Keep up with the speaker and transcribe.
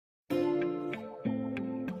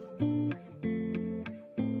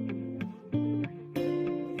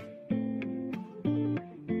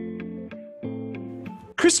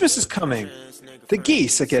Christmas is coming. The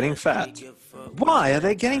geese are getting fat. Why are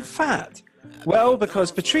they getting fat? Well,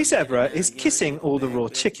 because Patrice Evra is kissing all the raw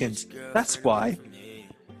chickens. That's why.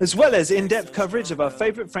 As well as in-depth coverage of our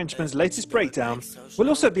favourite Frenchman's latest breakdown, we'll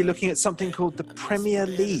also be looking at something called the Premier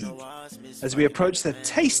League as we approach the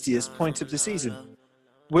tastiest point of the season.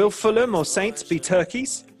 Will Fulham or Saints be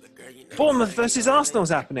turkeys? Bournemouth versus Arsenal's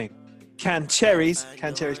happening. Can cherries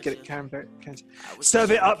get it?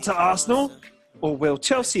 Serve it up to Arsenal? Or will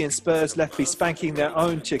Chelsea and Spurs left be spanking their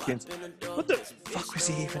own chickens? What the fuck was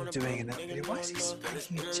he even doing in that video? Why is he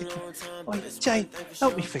spanking a chicken? Oh, Jay,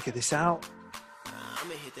 help me figure this out.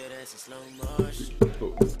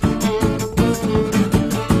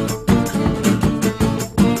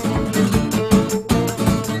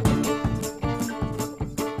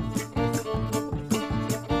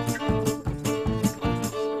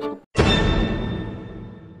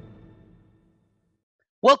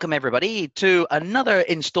 Welcome, everybody, to another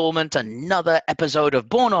installment, another episode of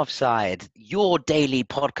Born Offside, your daily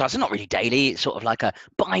podcast. Not really daily, it's sort of like a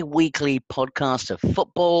bi-weekly podcast of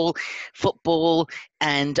football,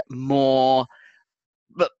 and more.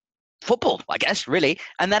 But football, I guess, really.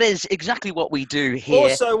 And that is exactly what we do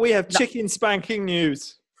here. Also, we have chicken spanking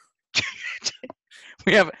news.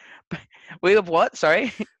 We have what?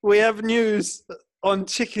 Sorry? We have news on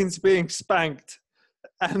chickens being spanked.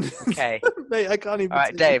 And okay, mate, I can't even. All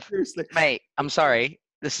right, Dave. Seriously, mate, I'm sorry.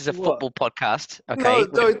 This is a football podcast. Okay.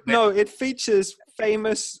 No, it features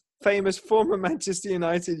famous former Manchester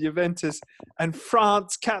United, Juventus, and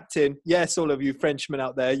France captain. Yes, all of you Frenchmen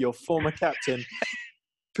out there, your former captain,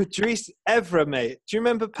 Patrice Evra, mate. Do you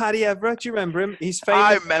remember Paddy Evra? Do you remember him? He's famous.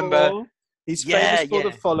 I remember. He's famous for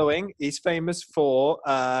the following. He's famous for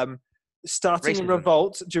starting a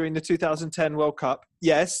revolt during the 2010 World Cup.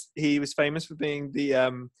 Yes, he was famous for being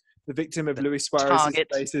the victim of Luis Suarez's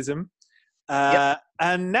racism.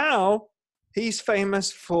 And now he's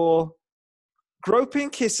famous for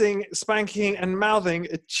groping, kissing, spanking, and mouthing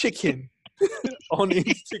a chicken on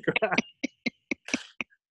Instagram.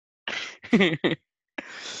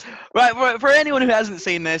 Right, for anyone who hasn't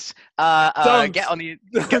seen this, get on the...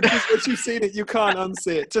 Because once you've seen it, you can't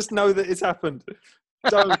unsee it. Just know that it's happened.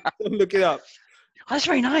 Don't look it up. Oh, that's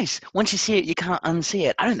very nice. Once you see it, you can't unsee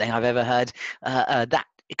it. I don't think I've ever heard that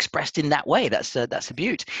expressed in that way. That's a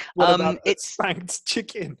beaut. What about it's spanked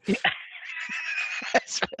chicken?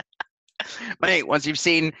 Mate, once you've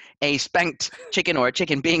seen a spanked chicken or a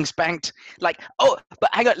chicken being spanked, but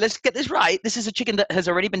hang on, let's get this right. This is a chicken that has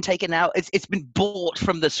already been taken out. It's been bought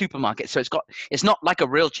from the supermarket, so it's not like a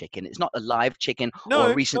real chicken. It's not a live chicken or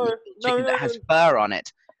a recent chicken that has fur on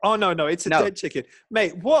it. Oh, no, it's a dead chicken.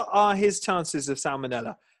 Mate, what are his chances of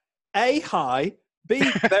salmonella? A, high. B,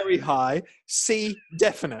 very high. C,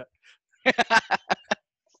 definite.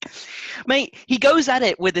 Mate, he goes at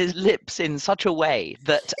it with his lips in such a way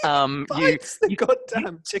that bites the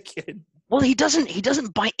goddamn chicken. Well, he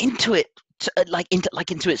doesn't bite into it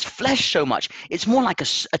into its flesh so much. It's more like a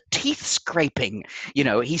teeth scraping. You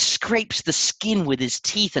know, he scrapes the skin with his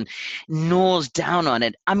teeth and gnaws down on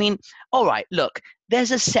it. I mean, all right, look,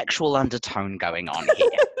 there's a sexual undertone going on here.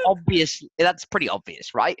 Obviously, that's pretty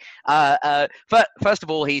obvious, right? First of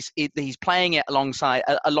all, he's playing it along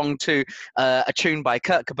to a tune by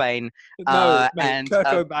Kurt Cobain. And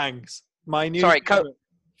Coco Bangs. My new Coco.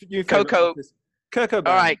 Coco Bangs.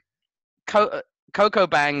 All right, Coco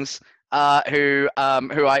Bangs. Who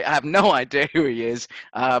I have no idea who he is,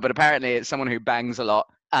 but apparently it's someone who bangs a lot,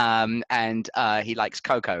 and he likes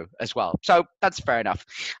cocoa as well. So that's fair enough.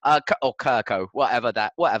 Or Kirko, whatever.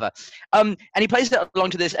 And he plays it along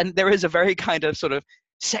to this, and there is a very kind of sort of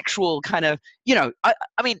sexual kind of, I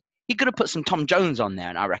mean, he could have put some Tom Jones on there,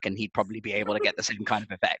 and I reckon he'd probably be able to get the same kind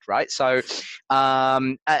of effect, right? So,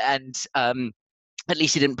 at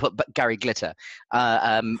least he didn't put Gary Glitter.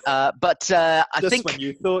 I think when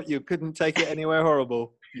you thought you couldn't take it anywhere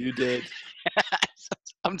horrible, you did.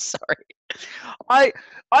 I'm sorry. I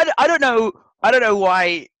don't know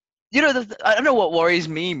why. I don't know what worries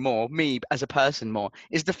me as a person more,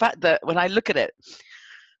 is the fact that when I look at it,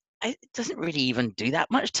 it doesn't really even do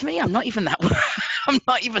that much to me. I'm not even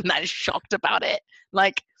that shocked about it.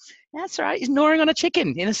 Like, that's all right. He's gnawing on a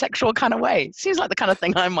chicken in a sexual kind of way. Seems like the kind of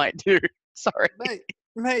thing I might do. Sorry.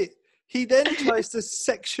 Mate, he then tries to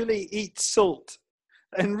sexually eat salt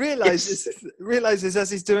and realizes as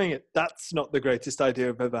he's doing it, that's not the greatest idea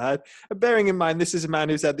I've ever had. And bearing in mind, this is a man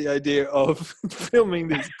who's had the idea of filming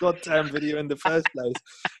this goddamn video in the first place.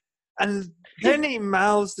 And then he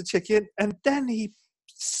mouths the chicken and then he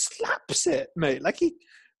slaps it, mate. Like he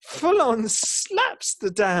full on slaps the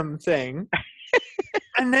damn thing.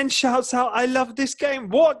 and then shouts out, "I love this game."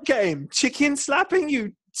 What game? Chicken slapping,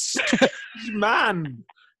 you man.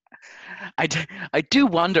 I do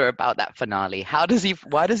wonder about that finale. Why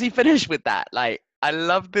does he finish with that? Like, I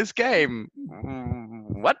love this game.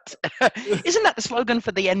 What? Isn't that the slogan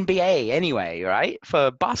for the NBA anyway, right?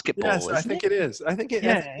 For basketball, Yes, I isn't think it? it is. I think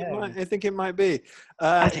it might be.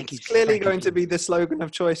 I think It's he's clearly very going to be the slogan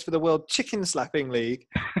of choice for the World Chicken Slapping League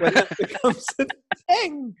when that becomes a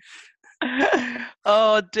thing.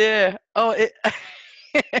 Oh dear. Oh, it.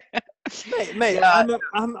 Mate, Yeah.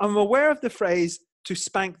 I'm aware of the phrase "to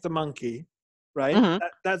spank the monkey," right? Mhm.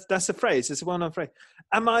 That's a phrase. It's a well-known phrase.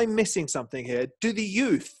 Am I missing something here? Do the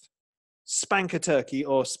youth spank a turkey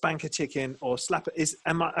or spank a chicken or slap it?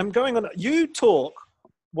 I'm going on. You talk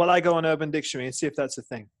while I go on Urban Dictionary and see if that's a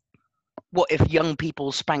thing. What if young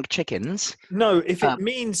people spank chickens? No, if it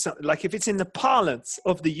means something, like if it's in the parlance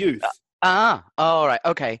of the youth. All right,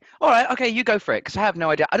 okay. All right, okay, you go for it, because I have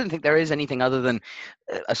no idea. I don't think there is anything other than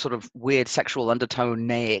a sort of weird sexual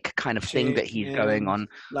undertone-naic kind of thing that he's going on.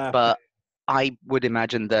 Slap. But I would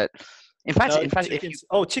imagine that, in fact, if you...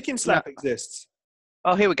 chicken slap exists.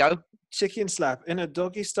 Oh, here we go. Chicken slap. In a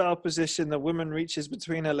doggy style position, the woman reaches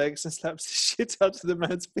between her legs and slaps the shit out of the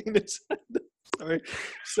man's penis.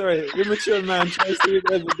 Sorry, immature man tries to read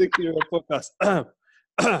the dictionary of a podcast.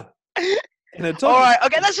 All right,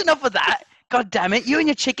 okay, that's enough of that. God damn it, you and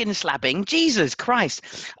your chicken slapping. Jesus Christ.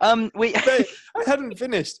 I hadn't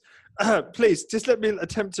finished. Please, just let me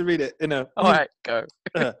attempt to read it in a... All right, go.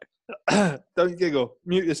 Don't giggle.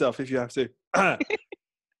 Mute yourself if you have to.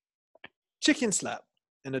 Chicken slap.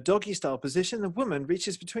 In a doggy style position, the woman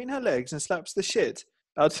reaches between her legs and slaps the shit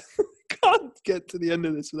out. Can't get to the end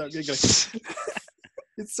of this without giggling.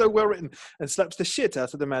 It's so well written. And slaps the shit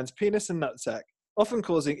out of the man's penis and nutsack, often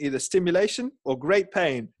causing either stimulation or great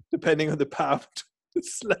pain, depending on the power to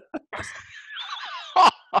slap.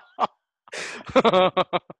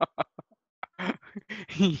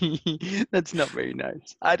 That's not very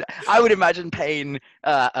nice. I would imagine pain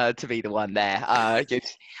to be the one there.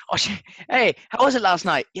 Hey, how was it last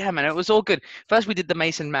night? Yeah, man, it was all good. First we did the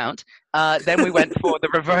Mason Mount, then we went for the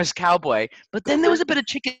reverse cowboy, but then there was a bit of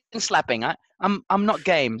chicken slapping. I'm not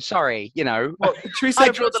game. Sorry, you know. What, I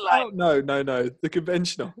draw the line. No, the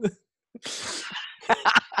conventional.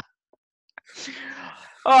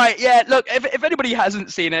 All right, yeah. Look, if anybody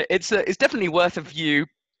hasn't seen it, it's definitely worth a view.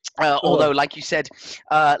 Although, like you said,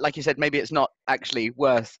 maybe it's not actually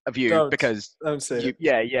worth a view because don't say it.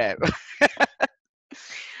 Yeah.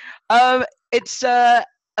 It's a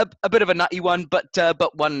bit of a nutty one, but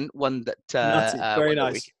one that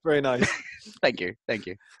nutty. Very nice. Thank you.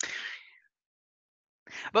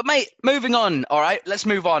 But mate, moving on. All right, let's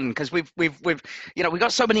move on because we've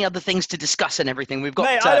got so many other things to discuss and everything. We've got.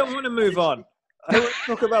 Mate, I don't want to move on. I want to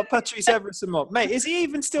talk about Patrice Evra some more. Mate, is he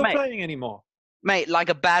even still playing anymore? Mate, like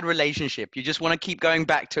a bad relationship, you just want to keep going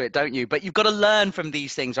back to it, don't you? But you've got to learn from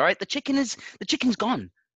these things, all right? The chicken's gone,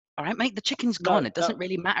 all right, mate? The chicken's gone. It doesn't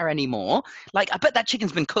really matter anymore. Like, I bet that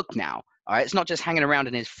chicken's been cooked now, all right? It's not just hanging around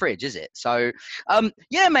in his fridge, is it? So,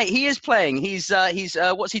 yeah, mate, he is playing. He's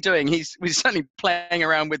what's he doing? He's certainly playing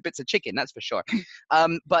around with bits of chicken, that's for sure.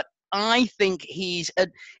 But I think is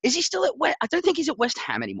he still at West? I don't think he's at West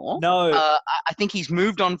Ham anymore. No. I think he's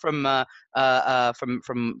moved on from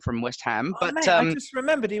West Ham. But mate, I just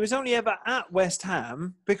remembered he was only ever at West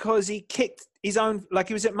Ham because he kicked his own, like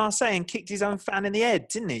he was at Marseille and kicked his own fan in the head,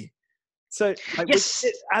 didn't he? So yes.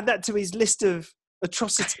 Add that to his list of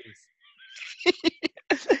atrocities.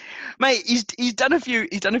 Mate, he's done a few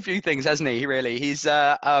things, hasn't he? Really, he's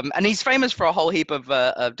and he's famous for a whole heap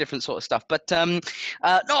of different sort of stuff. But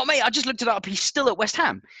no, mate, I just looked it up. He's still at West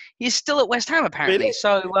Ham. He's still at West Ham apparently. Really?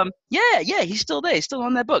 So yeah, he's still there. He's still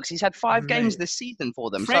on their books. He's had 5 games this season for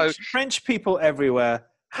them. French people everywhere,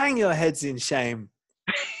 hang your heads in shame.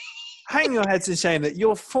 Hang your heads in shame that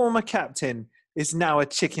your former captain is now a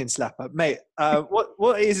chicken slapper, mate.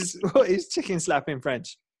 What is chicken slap in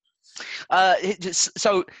French?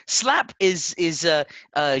 So slap is gifler,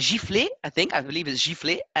 I believe it's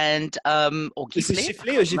gifler, and or gifler. Is it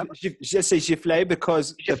gifler or je say gifler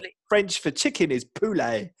because the French for chicken is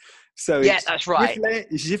poulet. So yeah, that's right.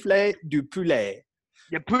 Gifler du poulet.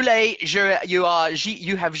 The poulet,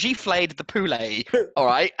 you have gifled the poulet. All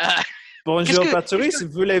right. Bonjour Patrice,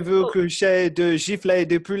 voulez-vous coucher de gifler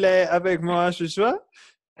de poulet avec moi ce soir?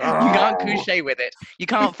 You can't coucher with it. You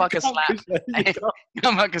can't fuck a slap. You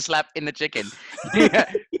can't fuck a slap in the chicken.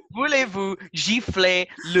 Voulez-vous gifler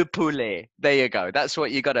le poulet? There you go. That's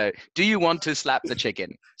what you got to. Do you want to slap the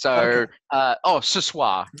chicken? So, ce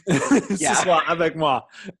soir. Ce soir avec moi.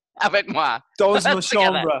 Avec moi. Dans ma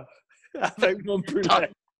chambre. Avec mon poulet.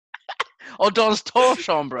 Or dans ton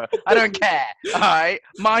chambre. I don't care. All right,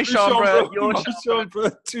 my chambre, your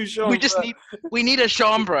chambre. Two chambre. We need a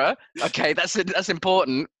chambre. Okay, that's it. That's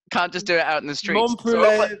important. Can't just do it out in the streets. Mon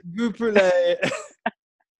poulet, vous poulet.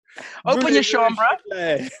 Open your chambre.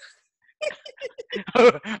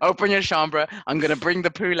 Open your chambre. I'm gonna bring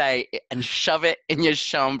the poulet and shove it in your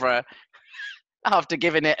chambre after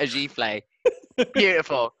giving it a gifle.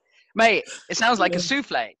 Beautiful, mate. It sounds like a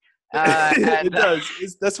souffle. It does.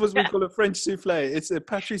 That's what we call a French souffle. It's a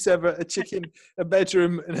Patrice Evra, a chicken, a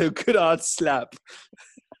bedroom, and a good hard slap.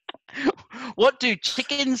 What do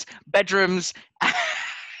chickens, bedrooms,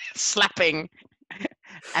 slapping,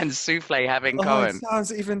 and souffle have in common? It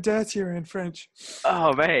sounds even dirtier in French.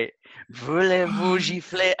 Oh, mate. Voulez-vous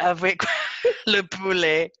gifler avec le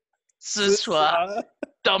poulet ce soir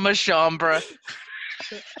dans ma chambre?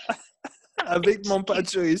 Avec mon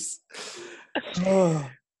Patrice. Oh.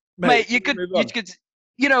 Mate, you could,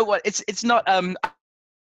 you know what? It's not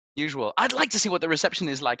usual. I'd like to see what the reception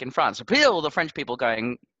is like in France. All the French people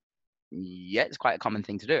going, yeah, it's quite a common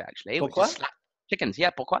thing to do actually. Pourquoi? Slap chickens.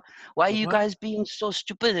 Yeah, pourquoi? Why are you guys being so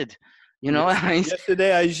stupid? You know,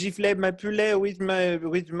 yesterday I gifled my poulet with my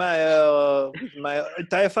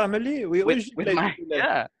entire family. We all gifled poulet.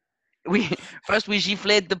 Yeah. We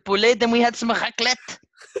gifled the poulet, then we had some raclette.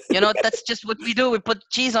 You know, that's just what we do. We put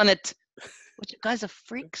cheese on it. You guys are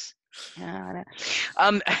freaks. Yeah,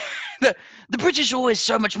 the British are always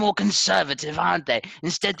so much more conservative, aren't they?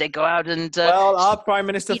 Instead, they go out and well, our prime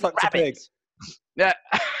minister fucked a pig. Yeah.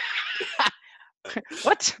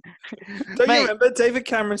 What? Don't you remember David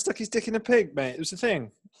Cameron stuck his dick in a pig, mate? It was a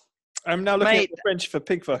thing. I'm now looking at the French for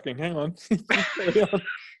pig fucking. Hang on.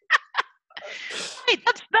 Wait,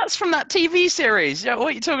 that's from that TV series. Yeah, what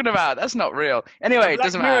are you talking about? That's not real. Anyway, it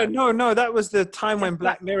doesn't matter. No, that was the time when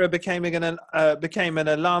Black Mirror became an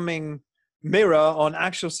alarming mirror on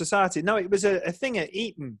actual society. No, it was a thing at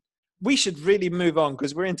Eton. We should really move on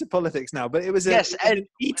because we're into politics now. But it was an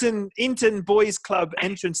Eton Boys Club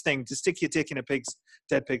entrance thing to stick your dick in a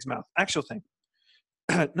dead pig's mouth. Actual thing,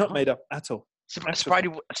 not made up at all.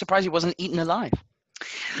 Surprised he wasn't eaten alive.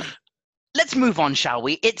 Let's move on, shall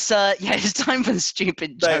we? It's time for the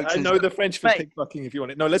stupid jokes. I know the French for pig fucking if you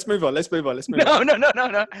want it. No, let's move on.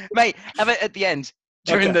 No. Mate, have it at the end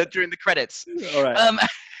during the credits. All right.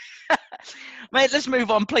 Mate, let's move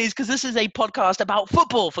on, please, because this is a podcast about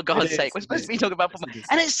football, for God's sake. We're supposed to be talking about football.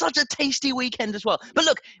 And it's such a tasty weekend as well. But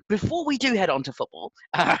look, before we do head on to football,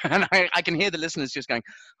 and I can hear the listeners just going,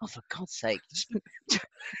 oh, for God's sake.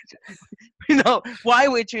 You know, why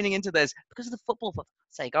we're tuning into this? Because of the football, for God's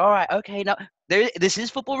sake. All right, okay, now, this is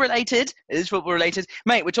football related. It is football related.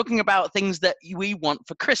 Mate, we're talking about things that we want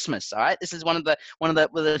for Christmas, all right? This is one of the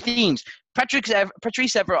themes. Patrice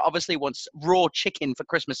Evra obviously wants raw chicken for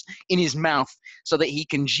Christmas in his mouth so that he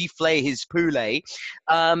can gifler his poulet.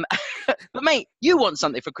 But mate, you want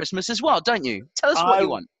something for Christmas as well, don't you? Tell us what you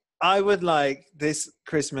want. I would like this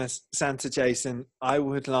Christmas, Santa Jason, I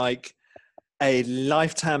would like a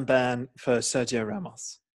lifetime ban for Sergio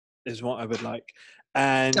Ramos is what I would like.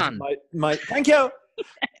 And my thank you.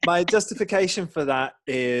 My justification for that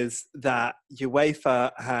is that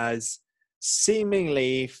UEFA has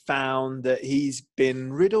seemingly found that he's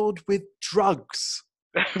been riddled with drugs.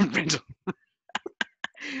 Riddled.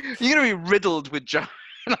 You're going to be riddled with drugs.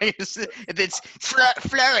 It's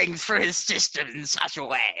flowing through his system in such a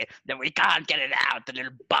way that we can't get it out, the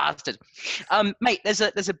little bastard. Mate, there's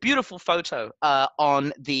a beautiful photo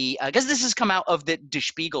on the. I guess this has come out of the Der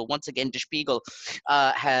Spiegel. Once again, Der Spiegel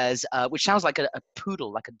has, which sounds like a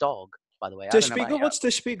poodle, like a dog, by the way. Der Spiegel? What's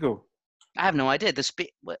Der Spiegel? I have no idea.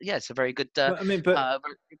 Yeah, it's a very good.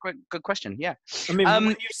 Good question. Yeah. I mean,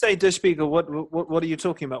 when you say Der Spiegel, what are you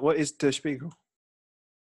talking about? What is Der Spiegel?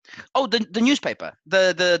 Oh, the newspaper,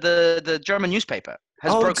 the German newspaper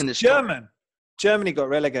has broken this. German. Germany got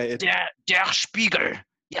relegated. Der Spiegel.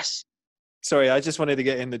 Yes. Sorry, I just wanted to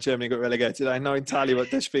get in that Germany got relegated. I know entirely what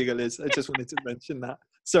Der Spiegel is. I just wanted to mention that.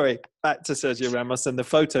 Sorry, back to Sergio Ramos and the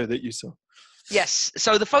photo that you saw. Yes.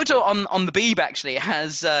 So the photo on the Beeb actually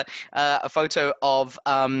has a photo of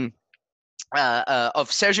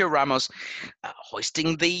Sergio Ramos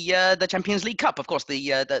hoisting the Champions League Cup, of course,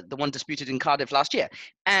 the one disputed in Cardiff last year.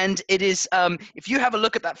 And it is, if you have a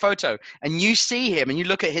look at that photo and you see him and you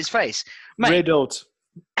look at his face, mate, riddled.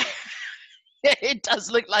 It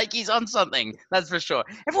does look like he's on something, that's for sure.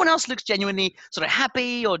 Everyone else looks genuinely sort of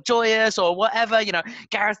happy or joyous or whatever. You know,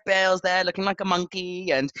 Gareth Bale's there looking like a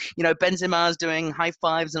monkey, and you know Benzema's doing high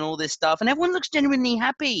fives and all this stuff, and everyone looks genuinely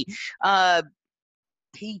happy.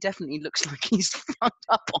 he definitely looks like he's fucked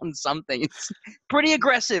up on something. It's pretty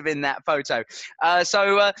aggressive in that photo.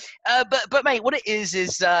 But mate, what it is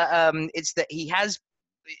it's that he has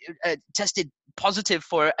tested positive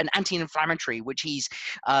for an anti-inflammatory, which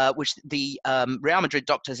the Real Madrid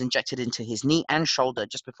doctors injected into his knee and shoulder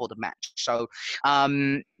just before the match. So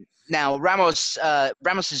now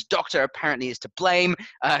Ramos's doctor apparently is to blame.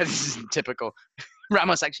 This is typical.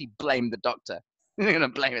 Ramos actually blamed the doctor. He's going to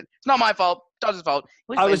blame it. It's not my fault. Doctor's fault.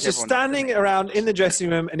 I was just standing around in the dressing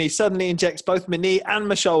room, and he suddenly injects both my knee and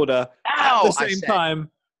my shoulder at the same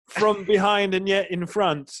time from behind and yet in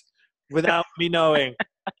front without me knowing.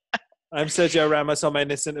 I'm Sergio Ramos. I'm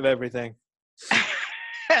innocent of everything.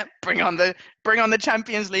 Bring on the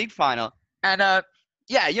Champions League final. And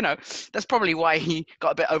yeah, you know, that's probably why he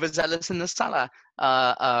got a bit overzealous in the Salah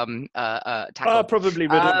tackle. Probably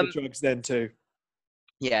riddled with drugs then too.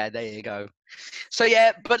 Yeah, there you go. So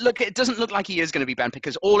yeah, but look, it doesn't look like he is going to be banned,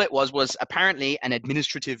 because all it was apparently an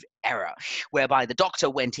administrative error, whereby the doctor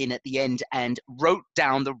went in at the end and wrote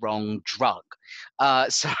down the wrong drug. I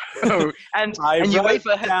wrote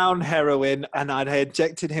down heroin, and I'd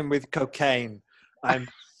injected him with cocaine. I'm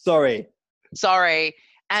sorry. Sorry.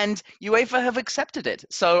 And UEFA have accepted it.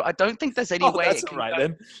 So I don't think there's any way. That's all right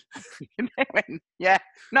then. Yeah,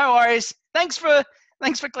 no worries. Thanks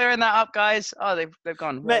for clearing that up, guys. Oh, they've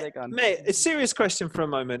gone. Where are they gone? Mate, a serious question for a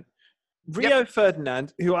moment. Rio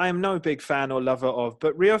Ferdinand, who I am no big fan or lover of,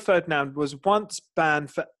 but Rio Ferdinand was once banned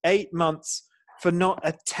for 8 months for not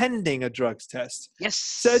attending a drugs test.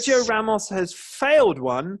 Yes. Sergio Ramos has failed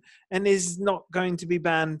one and is not going to be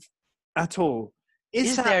banned at all.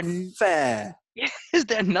 Is that fair? Is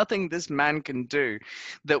there nothing this man can do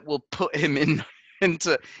that will put him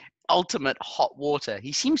into ultimate hot water?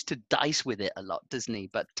 He seems to dice with it a lot, doesn't he?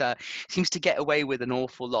 But seems to get away with an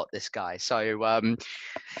awful lot, this guy. So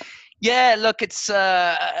yeah, look, it's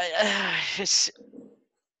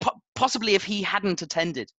possibly if he hadn't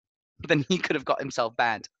attended, then he could have got himself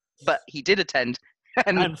banned. But he did attend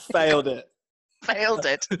and failed it. Failed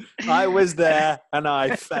it. I was there and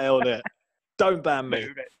I failed it. Don't ban me.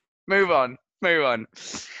 Move on.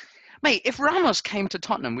 Mate, if Ramos came to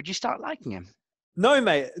Tottenham, would you start liking him? No,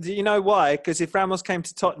 mate. Do you know why? Because if Ramos came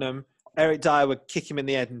to Tottenham, Eric Dyer would kick him in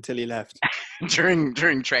the head until he left. during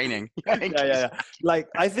training. Yeah. Like,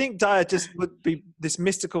 I think Dyer just would be this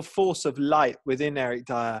mystical force of light within Eric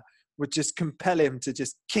Dyer would just compel him to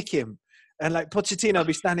just kick him. And like Pochettino would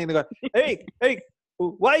be standing there going, Eric,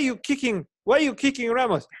 why are you kicking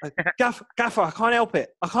Ramos? Like, Gaffer, I can't help it,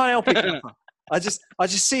 Gaffer. I just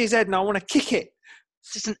see his head and I want to kick it.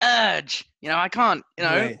 It's just an urge. You know, I can't,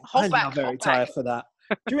 I love Eric Dyer for that.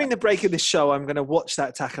 During the break of this show, I'm going to watch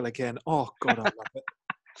that tackle again. Oh, God, I love it.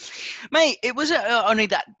 Mate, it was only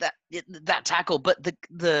that tackle, but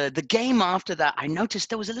the game after that, I noticed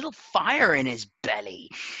there was a little fire in his belly.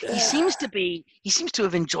 Yeah. He seems to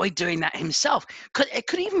have enjoyed doing that himself. It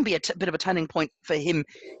could even be a bit of a turning point for him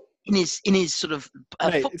in his sort of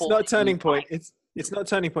Mate, football. It's not a turning point. It's not a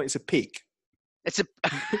turning point. It's a peak. It's a.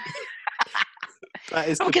 That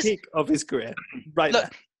is the peak of his career. Right.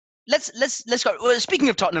 Look, let's go. Well, speaking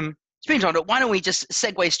of Tottenham, why don't we just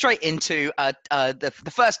segue straight into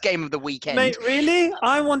the first game of the weekend? Mate, really?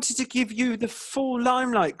 I wanted to give you the full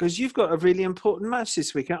limelight because you've got a really important match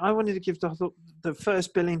this weekend. I wanted to give the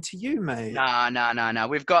first billing to you, mate. No.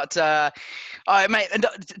 We've got. All right, mate. And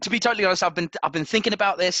to be totally honest, I've been thinking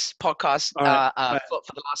about this podcast for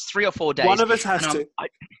the last 3 or 4 days. One of us has to.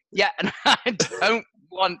 And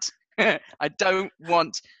I don't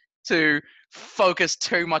want to focus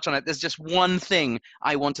too much on it. There's just one thing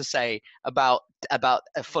I want to say about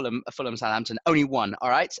a Fulham Southampton. Only one, all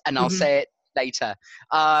right? And I'll say it later.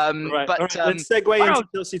 Right. But let's segue into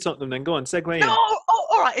Chelsea Tottenham then. Go on, segue in. No,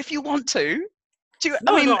 all right, if you want to.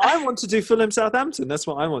 I want to do Fulham Southampton. That's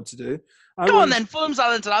what I want to do. Go on then, Fulham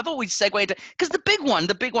Southampton. I thought we'd segue into because the big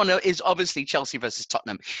one is obviously Chelsea versus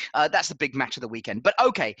Tottenham. That's the big match of the weekend. But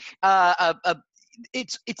okay,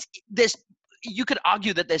 there's. You could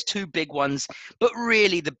argue that there's 2 big ones, but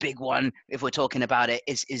really the big one, if we're talking about it,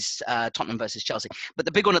 is Tottenham versus Chelsea. But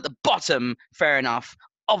the big one at the bottom, fair enough,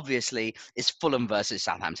 obviously, is Fulham versus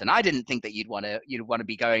Southampton. I didn't think that you'd want to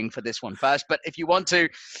be going for this one first, but if you want to,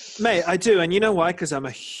 mate, I do, and you know why? Because I'm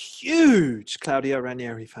a huge Claudio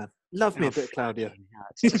Ranieri fan. Love me a bit, Claudio.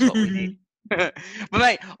 That's just what we need. But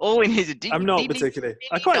mate, all we need is a I'm not particularly.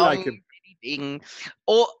 I quite like him.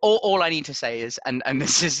 All I need to say is, and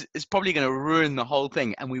this is probably going to ruin the whole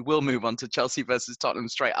thing, and we will move on to Chelsea versus Tottenham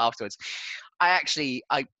straight afterwards. I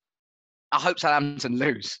I hope Southampton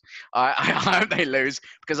lose. I hope they lose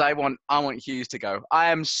because I want Hughes to go. I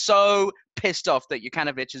am so pissed off that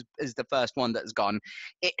Jukanovic is the first one that's gone.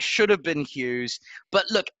 It should have been Hughes. But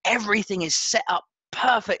look, everything is set up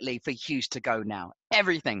perfectly for Hughes to go now.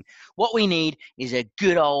 Everything. What we need is a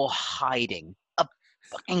good old hiding. A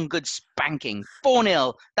fucking good spanking.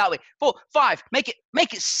 4-0. That way. 4-5. Make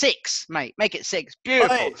it 6, mate. Make it 6.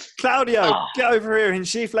 Beautiful. Hey, Claudio, get over here and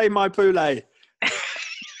gifle my poulet.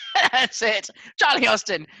 That's it. Charlie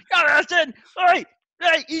Austin. Hey,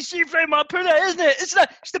 you see my poulet, isn't it?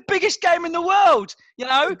 It's the biggest game in the world, you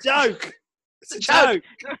know? It's a joke. It's a joke.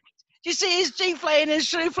 Do you see his G-flay and his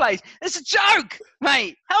shoe-flays? It's a joke,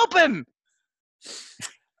 mate. Help him.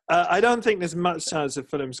 I don't think there's much chance of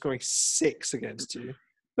Fulham scoring 6 against you.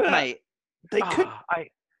 But mate, they could.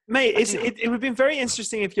 Mate, it would have been very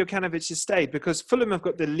interesting if Jokanovic had stayed because Fulham have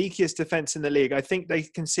got the leakiest defence in the league. I think they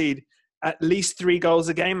concede at least 3 goals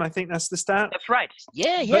a game. I think that's the stat. That's right.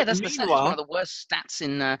 Yeah, But that's the stat. It's one of the worst stats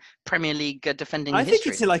in Premier League defending I history.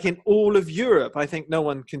 think it's like in all of Europe. I think no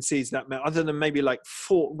one concedes that many, other than maybe like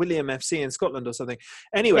Fort William FC in Scotland or something.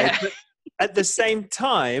 Anyway, but at the same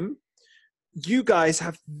time, you guys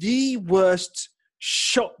have the worst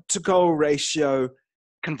shot-to-goal ratio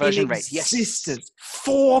Conversion in rate, yes. existence.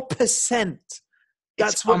 4%.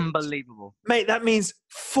 That's unbelievable. Mate, that means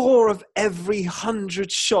 4 of every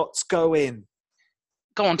 100 shots go in.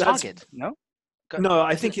 Go on target, no? No,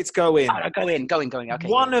 I think it's go in. Oh, go in. Okay.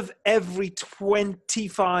 One of every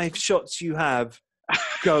 25 shots you have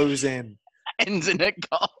goes in. Ends in a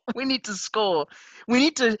goal. We need to score. We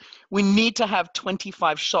need to have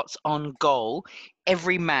 25 shots on goal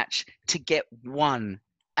every match to get 1.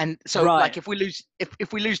 And so, like, if we lose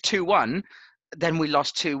 2-1. Then we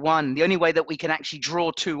lost 2-1. The only way that we can actually draw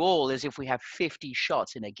 2-2 is if we have 50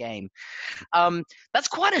 shots in a game. That's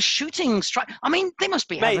quite a shooting strike. I mean, they must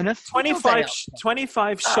be having a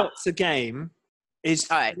 25 shots a game is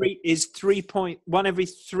 1 every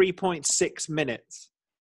 3.6 minutes.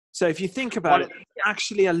 So if you think about it,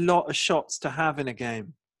 actually a lot of shots to have in a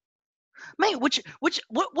game. Mate, what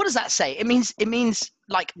does that say? It means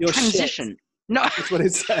like Your transition. Shit. No, that's what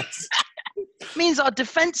it says. Means our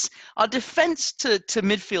defense to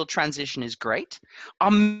midfield transition is great.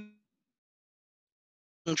 Our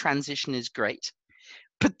transition is great.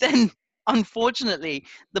 But then, unfortunately,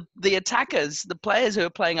 the attackers, the players who are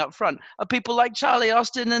playing up front, are people like Charlie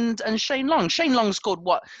Austin and Shane Long. Shane Long scored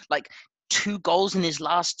what, like 2 goals in his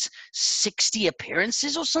last 60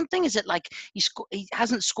 appearances or something? Is it like he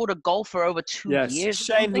hasn't scored a goal for over 2 years?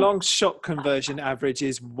 Shane Long's shot conversion average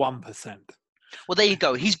is 1%. Well, there you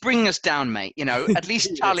go. He's bringing us down, mate. You know, at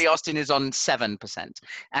least Charlie Austin is on 7%.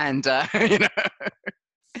 And, you know,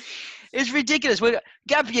 it's ridiculous.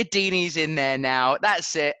 Gabbiadini's in there now.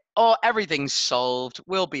 That's it. Oh, everything's solved.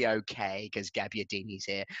 We'll be okay because Gabbiadini's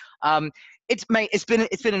here. It's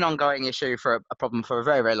been an ongoing issue for a problem for a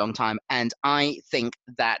very, very long time. And I think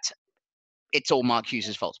that it's all Mark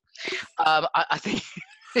Hughes' fault. I think...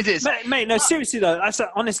 It is. Mate, no, seriously though,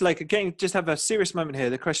 honestly, like, again, just have a serious moment here.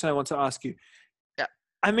 The question I want to ask you. Yeah.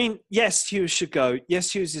 I mean, yes, Hughes should go.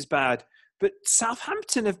 Yes, Hughes is bad. But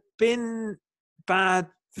Southampton have been bad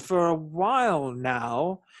for a while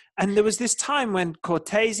now. And there was this time when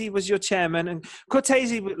Cortese was your chairman, and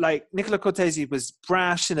Cortese, like, Nicola Cortese was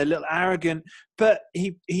brash and a little arrogant, but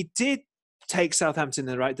he did take Southampton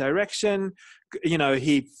in the right direction. You know,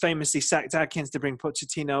 he famously sacked Atkins to bring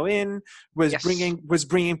Pochettino in, was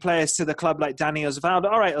bringing players to the club like Danny Osvaldo.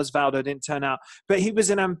 All right, Osvaldo didn't turn out, but he was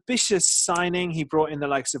an ambitious signing. He brought in the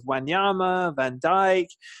likes of Wanyama, Van Dijk,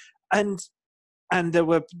 and there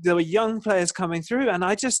were young players coming through, and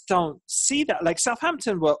I just don't see that. Like,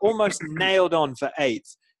 Southampton were almost nailed on for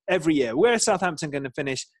 8th every year. Where is Southampton going to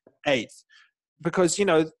finish 8th? Because, you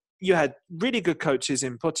know, you had really good coaches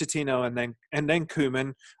in Pochettino and then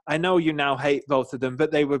Koeman. I know you now hate both of them,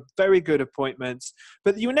 but they were very good appointments.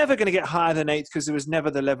 But you were never going to get higher than 8th because there was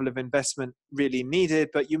never the level of investment really needed.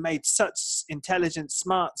 But you made such intelligent,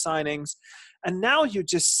 smart signings. And now you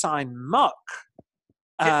just sign muck.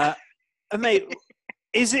 Mate,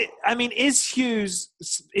 is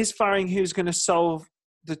firing Hughes going to solve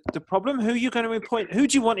the problem? Who are you going to appoint? Who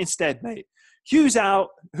do you want instead, mate? Hughes out.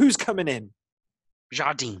 Who's coming in?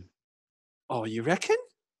 Jardim. Oh, you reckon?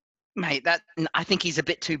 Mate, I think he's a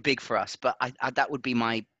bit too big for us, but I that would be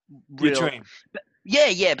my real dream.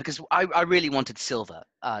 Yeah, because I really wanted Silva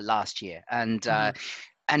last year, and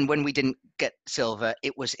when we didn't get Silva,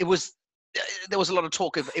 it was there was a lot of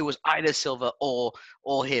talk of it was either Silva or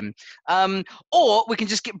him, or we can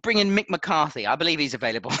just bring in Mick McCarthy. I believe he's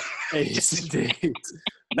available. Yes, indeed.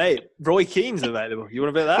 Mate, Roy Keane's available. You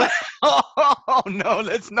want a bit of that? Oh no,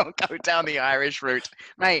 let's not go down the Irish route,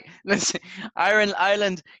 mate. Listen,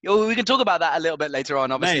 Ireland. We can talk about that a little bit later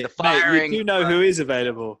on. Obviously, the Mate, you firing. do know who is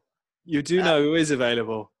available. You do know who is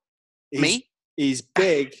available. Me? He's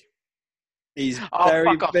big. He's Oh, very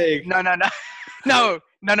fuck off. big. No. No.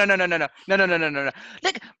 Look,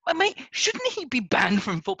 mate, shouldn't he be banned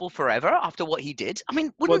from football forever after what he did? I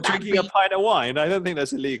mean, wouldn't that drinking a pint of wine? I don't think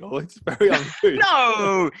that's illegal. It's very uncouth.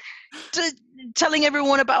 No! Telling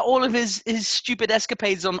everyone about all of his stupid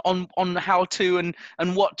escapades on how to and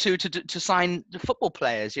what to sign the football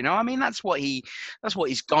players, you know? I mean, that's what he's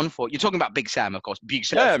gone for. You're talking about Big Sam, of course. Big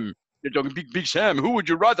Sam. You're talking Big Sam. Who would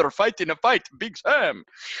you rather fight in a fight? Big Sam.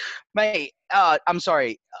 Mate, I'm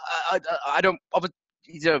sorry. I don't...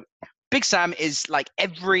 Big Sam is like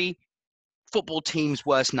every football team's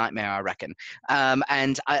worst nightmare, I reckon.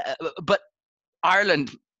 But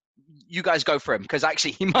Ireland, you guys go for him because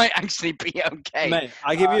actually he might actually be okay. Mate,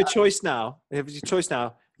 I give you a choice now.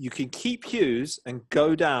 You can keep Hughes and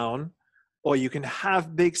go down, or you can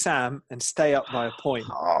have Big Sam and stay up by a point.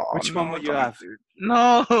 Which one would you have?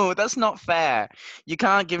 No, that's not fair. You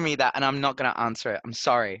can't give me that, and I'm not going to answer it. I'm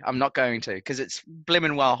sorry. I'm not going to because it's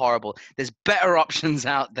blimmin' well horrible. There's better options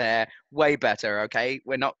out there, way better, okay?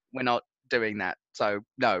 We're not doing that. So,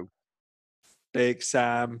 no. Big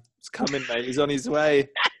Sam. He's coming, mate. He's on his way.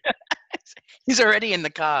 He's already in the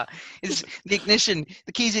car. It's the ignition.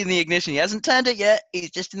 The key's in the ignition. He hasn't turned it yet.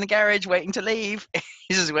 He's just in the garage waiting to leave.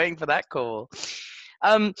 He's just waiting for that call.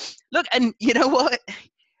 Look, and you know what?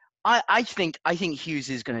 I think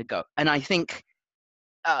Hughes is going to go. And I think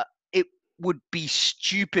it would be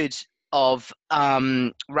stupid of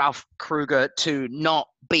Ralph Kruger to not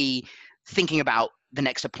be thinking about the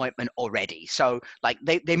next appointment already. So like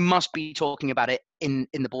they must be talking about it in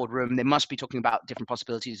the boardroom. They must be talking about different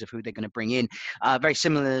possibilities of who they're going to bring in. Very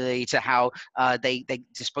similarly to how they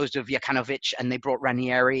disposed of Jokanovic and they brought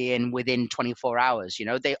Ranieri in within 24 hours. You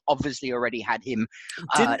know, they obviously already had him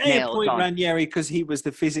Didn't they nailed appoint on. Ranieri because he was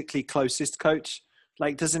the physically closest coach?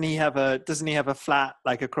 Like, doesn't he have a flat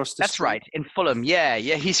like across the That's street? right, in Fulham. Yeah,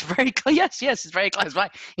 he's very close. Yes, he's very close. Right,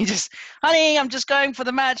 he just, honey, I'm just going for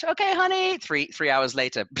the match. Okay, honey. 3 hours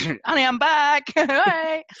later, honey, I'm back.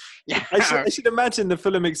 Hey. Yeah. I should imagine the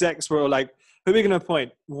Fulham execs were all like, who are we going to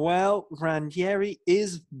appoint? Well, Ranieri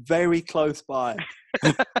is very close by.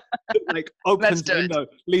 Like, opens the window,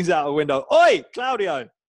 leans out a window. Oi, Claudio,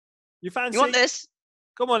 you fancy? You want this?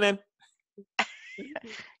 Come on then.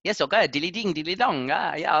 Yes, okay. Dilly ding, dilly dong.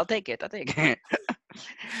 Yeah, I'll take it.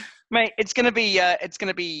 Mate, it's gonna be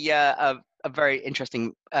a very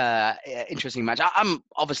interesting match. I'm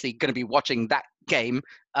obviously gonna be watching that game.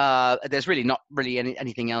 There's really not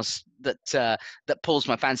anything else that pulls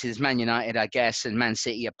my fancy. There's Man United, I guess, and Man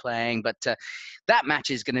City are playing, but that match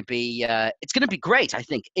is going to be it's going to be great. I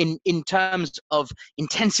think in terms of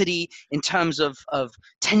intensity, in terms of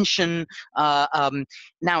tension.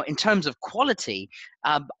 Now, in terms of quality,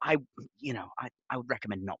 I would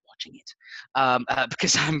recommend not watching it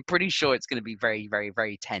because I'm pretty sure it's going to be very, very,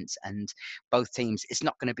 very tense, and both teams. It's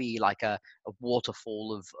not going to be like a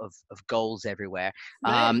waterfall of goals everywhere.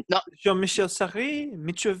 Not Jean-Michel Sarri,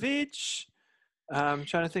 Mitrovic. I'm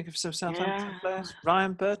trying to think of some Southampton players.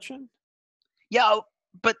 Ryan Bertrand. Yeah,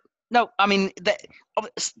 but no, I mean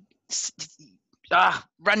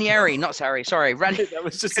Ranieri, not Sarri. Sorry, That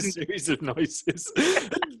was just a series of noises.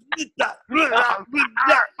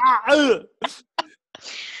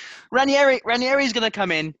 Ranieri's going to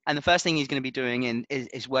come in, and the first thing he's going to be doing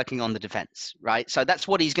is working on the defense, right? So that's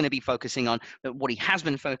what he's going to be focusing on, what he has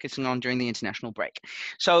been focusing on during the international break.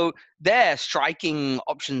 So their striking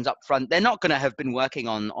options up front, they're not going to have been working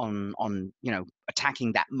on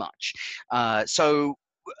attacking that much. And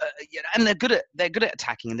they're good at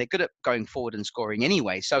attacking, and they're good at going forward and scoring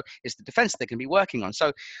anyway. So it's the defense they're going to be working on.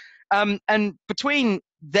 So and between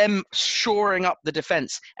them shoring up the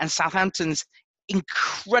defense and Southampton's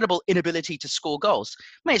incredible inability to score goals,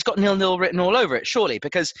 mate, it's got 0-0 written all over it, surely,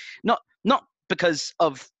 because not because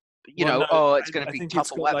of it's going to be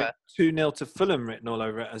tough or whatever. Like 2-0 to Fulham written all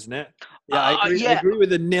over it, hasn't it? Yeah, I agree with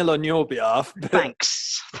the nil on your behalf.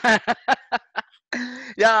 Thanks.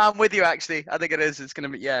 Yeah, I'm with you. Actually, I think it is. It's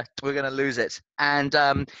going to be. Yeah, we're going to lose it. And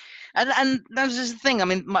that's just the thing. I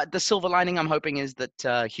mean, the silver lining I'm hoping is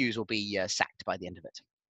that Hughes will be sacked by the end of it.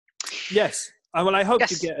 Yes. Well, I hope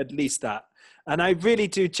you get at least that. And I really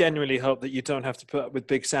do genuinely hope that you don't have to put up with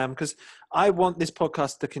Big Sam, because I want this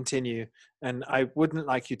podcast to continue, and I wouldn't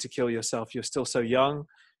like you to kill yourself. You're still so young.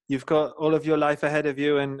 You've got all of your life ahead of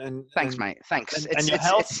you, and thanks, mate. Thanks. And your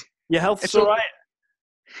health. Your health's all right.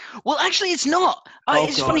 Well, actually, it's not. Oh,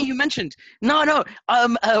 It's God. funny you mentioned. No, no.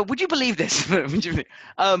 Would you believe this? I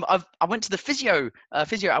went to the physio.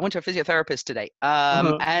 I went to a physiotherapist today.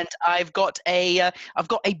 And I've got a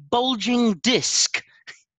bulging disc.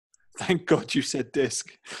 Thank God you said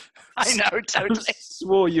disc. I know, totally. I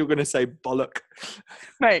swore you were going to say bollock.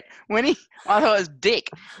 Mate, I thought it was dick.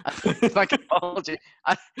 It's like a bulging.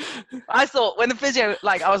 I thought when the physio,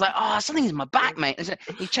 I was like, oh, something's in my back, mate. And so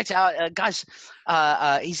he checked it out, guys.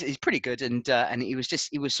 He's pretty good, and he was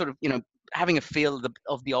sort of having a feel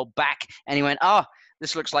of the old back, and he went, oh,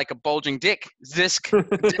 this looks like a bulging dick. Disc.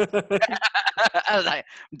 I was like,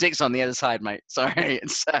 dick's on the other side, mate. Sorry,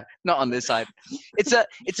 it's not on this side. It's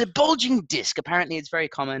a bulging disc. Apparently, it's very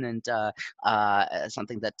common and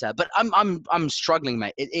something that. But I'm struggling,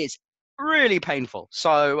 mate. It is really painful.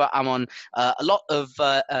 So I'm on a lot of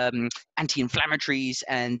anti-inflammatories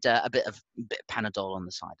and a bit of Panadol on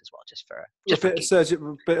the side as well, just for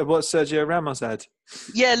bit of what Sergio Ramos had.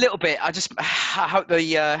 Yeah, a little bit. I hope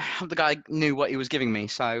the guy knew what he was giving me.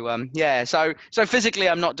 So yeah. So physically,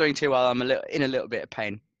 I'm not doing too well. I'm in a little bit of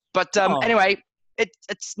pain. But anyway,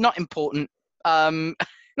 it's not important. Mate,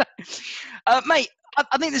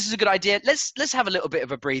 I think this is a good idea. Let's have a little bit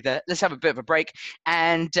of a breather. Let's have a bit of a break,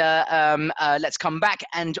 and let's come back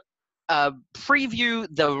and preview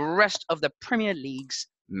the rest of the Premier League's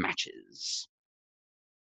matches.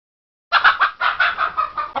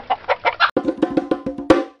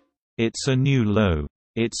 It's a new low.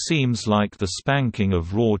 It seems like the spanking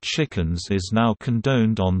of raw chickens is now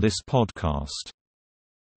condoned on this podcast.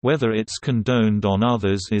 Whether it's condoned on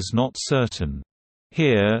others is not certain.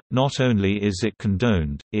 Here, not only is it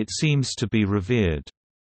condoned, it seems to be revered.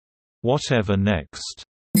 Whatever next?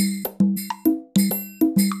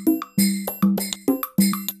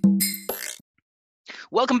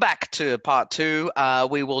 Welcome back to part 2.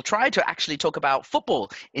 We will try to actually talk about football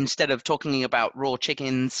instead of talking about raw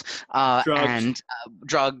chickens and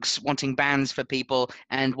drugs, wanting bans for people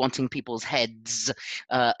and wanting people's heads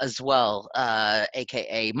as well,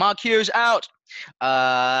 aka Mark Hughes out.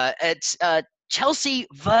 It's Chelsea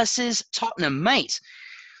versus Tottenham, mate.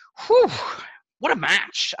 Whew. What a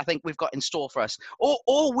match I think we've got in store for us.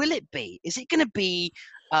 Or will it be? Is it going to be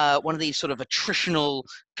one of these sort of attritional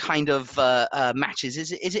kind of matches?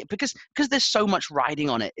 Is it because there's so much riding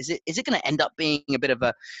on it? Is it going to end up being a bit of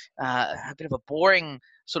a boring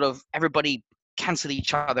sort of everybody cancel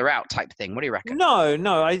each other out type thing? What do you reckon?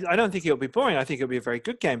 No, I don't think it'll be boring. I think it'll be a very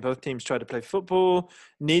good game. Both teams try to play football.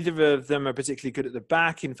 Neither of them are particularly good at the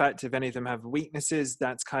back. In fact, if any of them have weaknesses,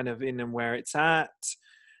 that's kind of in and where it's at.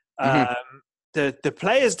 Mm-hmm. The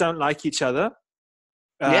players don't like each other.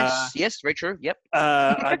 Yes, very true. Yep.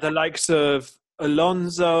 The likes of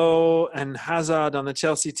Alonso and Hazard on the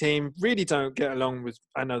Chelsea team really don't get along with,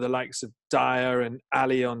 I know, the likes of Dyer and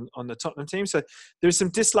Ali on the Tottenham team. So there's some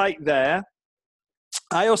dislike there.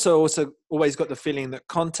 I also always got the feeling that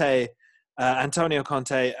Antonio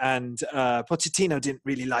Conte and Pochettino didn't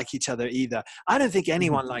really like each other either. I don't think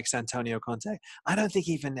anyone likes Antonio Conte. I don't think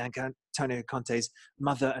even Antonio Conte's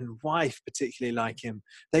mother and wife particularly like him.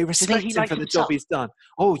 They respect him for the job he's done.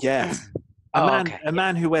 Oh, yes. A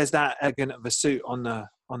man who wears that elegant of a suit on the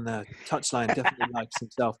touchline definitely likes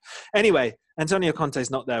himself. Anyway, Antonio Conte's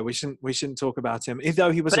not there. We shouldn't talk about him, even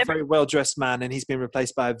though he was a very well-dressed man and he's been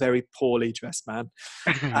replaced by a very poorly dressed man.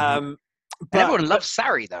 But everyone loves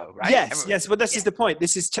Sarri, though, right? Yes. Well, this is the point.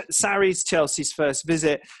 This is Sarri's Chelsea's first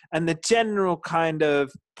visit, and the general kind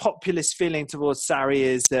of populist feeling towards Sarri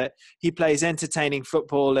is that he plays entertaining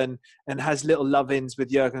football and has little love-ins with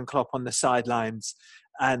Jurgen Klopp on the sidelines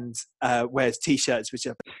and wears T-shirts which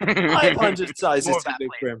are 500 sizes too big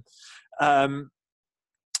for him.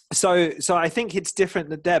 So I think it's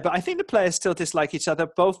different there, but I think the players still dislike each other.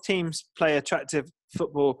 Both teams play attractive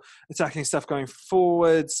football, attacking stuff going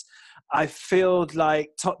forwards. I feel like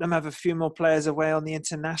Tottenham have a few more players away on the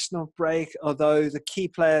international break, although the key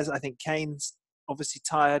players, I think Kane's obviously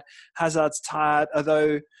tired, Hazard's tired,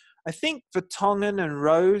 although I think Vertonghen and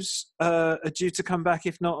Rose are due to come back,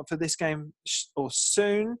 if not for this game or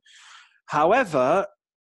soon. However,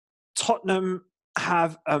 Tottenham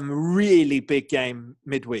have a really big game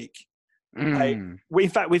midweek. In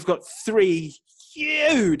fact, we've got 3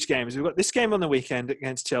 huge games. We've got this game on the weekend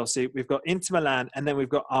against Chelsea. We've got Inter Milan, and then we've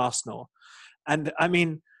got Arsenal. And I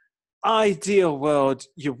mean, ideal world,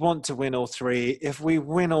 you want to win all 3. If we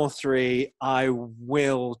win all 3, I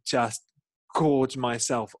will just gorge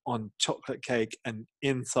myself on chocolate cake and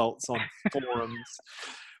insults on forums.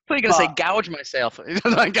 I thought you were going to say gouge myself.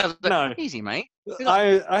 No, easy, mate.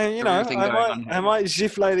 I might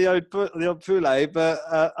gifle the old poulet, but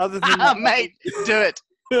other than that, mate, do it.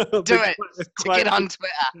 I'll Do be it. Stick it on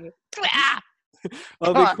Twitter. Twitter.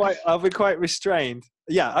 I'll be quite restrained.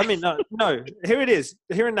 Yeah, I mean, no. Here it is.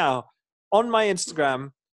 Here and now, on my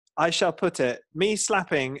Instagram, I shall put it. Me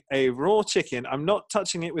slapping a raw chicken. I'm not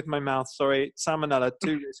touching it with my mouth. Sorry, salmonella,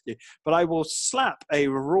 too risky. But I will slap a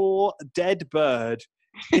raw dead bird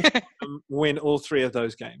if I win all 3 of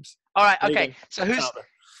those games. All right. There you Okay. go. So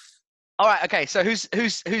all right. Okay. So who's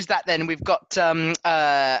that then? We've got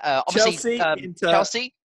obviously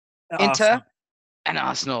Chelsea, Inter, and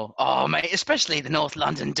Arsenal. Oh, mate, especially the North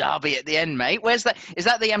London derby at the end, mate. Where's that? Is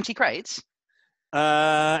that the empty crates?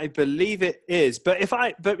 I believe it is. But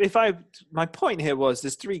my point here was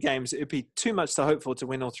there's 3 games. It'd be too much to hope for to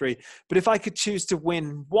win all 3. But if I could choose to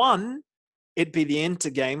win one, it'd be the Inter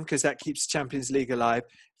game because that keeps Champions League alive.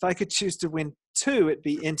 If I could choose to win 2, it'd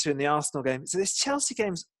be Inter in the Arsenal game. So this Chelsea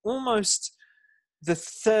game's almost the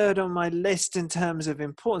 3rd on my list in terms of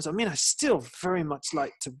importance. I mean, I still very much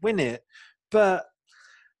like to win it, but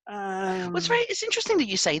it's interesting that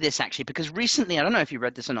you say this, actually, because recently, I don't know if you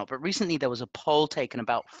read this or not, but recently there was a poll taken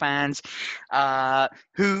about fans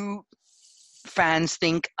who fans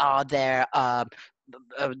think are their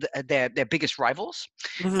biggest rivals.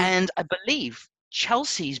 Mhm. And I believe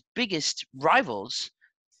Chelsea's biggest rivals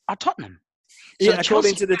are Tottenham. So yeah,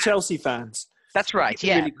 according to the Chelsea fans. That's right. You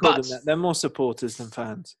Yeah, really call them that. They're more supporters than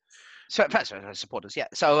fans. So supporters, yeah.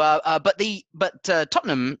 So, but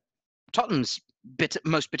Tottenham's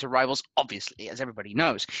most bitter rivals, obviously, as everybody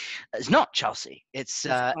knows, is not Chelsea. It's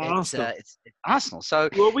Arsenal. So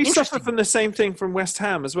well, we suffer from the same thing from West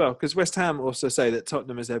Ham as well, because West Ham also say that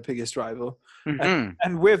Tottenham is their biggest rival,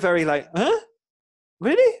 and we're very like, huh?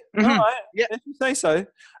 Really? Mhm. All right. Yeah. If you say so.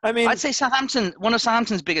 I mean, I'd say Southampton, one of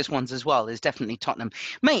Southampton's biggest ones as well, is definitely Tottenham.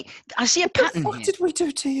 Mate, I see a pattern what here. did we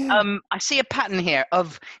do to you? I see a pattern here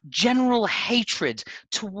of general hatred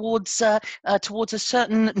towards a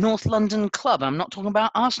certain North London club. I'm not talking about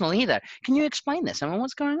Arsenal either. Can you explain this? I mean,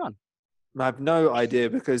 what's going on? I have no idea,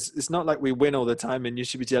 because it's not like we win all the time and you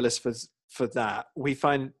should be jealous for that. We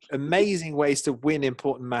find amazing ways to win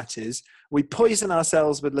important matches. We poison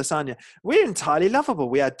ourselves with lasagna. We're entirely lovable.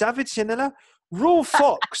 We had David Ginola, Raw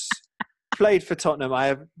Fox played for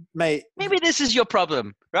Tottenham. Maybe this is your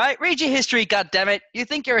problem, right? Read your history, goddammit. You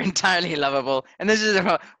think you're entirely lovable, and this is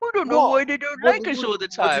I don't know why they don't like us all the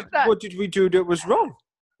time. What did we do that was wrong?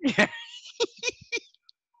 Yeah.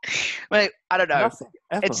 Wait, I don't know. Nothing,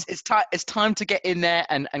 ever. It's time to get in there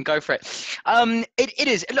and go for it. It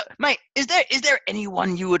is. Look, mate, is there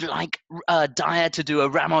anyone you would like Dyer to do a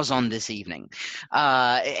Ramos on this evening?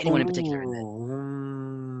 Anyone in particular in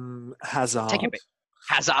there? Hazard. Take a bit.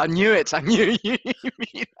 Hazard, I knew it. I knew you.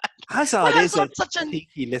 Hazard is such a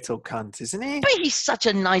cheeky little cunt, isn't he? But he's such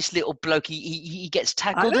a nice little bloke. He gets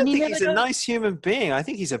tackled. I don't think he's a nice human being. I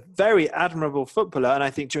think he's a very admirable footballer, and I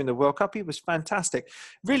think during the World Cup he was fantastic.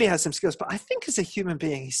 Really has some skills, but I think as a human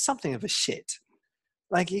being he's something of a shit.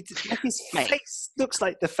 Like his face looks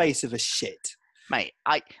like the face of a shit. Mate,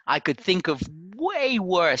 I could think of way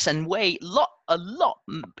worse and a lot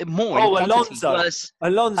more. Oh, Alonso. Worse.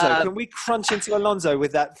 Alonso. Can we crunch into Alonso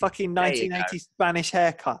with that fucking 1980 Spanish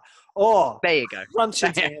haircut? Oh, there you go. Crunch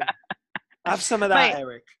into him. Have some of that, mate.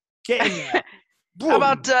 Eric. Get in there. How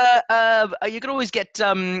about you could always get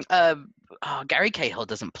Gary Cahill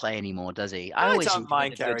doesn't play anymore, does he? I don't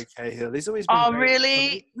mind Gary Cahill. He's always been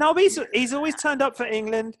really? No, but he's always turned up for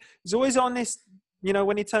England. He's always on this. You know,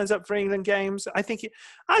 when he turns up for England games, I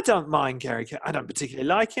don't mind Gary. I don't particularly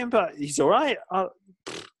like him, but he's all right.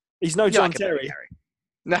 He's no John Terry.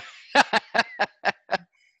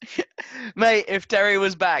 Mate, if Terry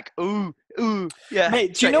was back, yeah.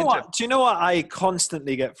 Mate, do you know what? Do you know what I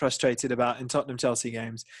constantly get frustrated about in Tottenham Chelsea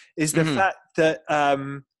games is the fact that,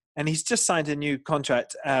 and he's just signed a new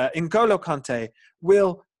contract. N'Golo Kante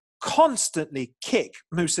will constantly kick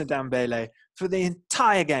Moussa Dembele for the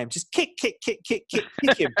entire game. Just kick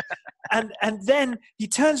him. And then he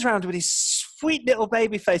turns around with his sweet little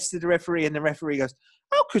baby face to the referee, and the referee goes,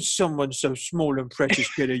 how could someone so small and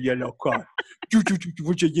precious get a yellow card? You got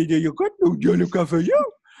no yellow card for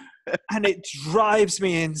you. And it drives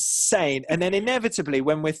me insane. And then inevitably,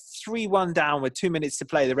 when we're 3-1 down with 2 minutes to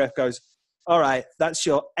play, the ref goes, all right, that's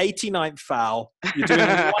your 89th foul. You're doing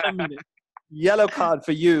 1 a minute. Yellow card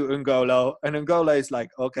for you, N'Golo. And N'Golo is like,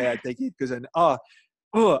 okay, I take it. Because I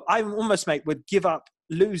almost, mate, would give up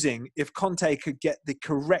losing if Conte could get the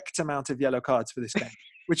correct amount of yellow cards for this game,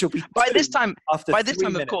 which will be by this time, of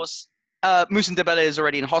Moussa Dembele is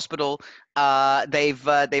already in hospital. They've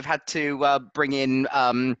had to bring in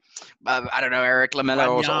I don't know, Eric Lamela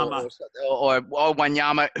or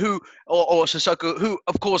Wanyama, or Sissoko, who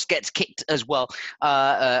of course gets kicked as well.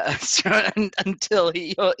 Until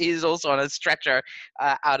he is also on a stretcher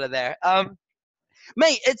out of there.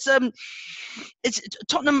 Mate, it's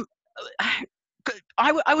Tottenham.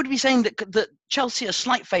 I would be saying that Chelsea are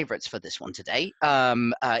slight favourites for this one today,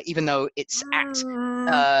 even though it's at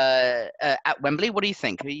Wembley. What do you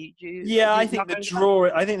think? I think the draw.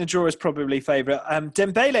 I think the draw is probably favourite.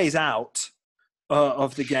 Dembele's out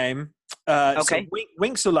of the game. Okay. So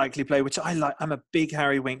Winks will likely play, which I like. I'm a big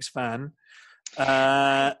Harry Winks fan. He's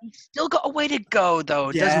still got a way to go,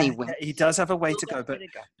 though, doesn't he? Winks? He does have a way to go, but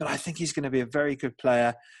I think he's going to be a very good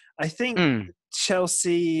player. I think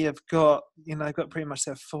Chelsea have got pretty much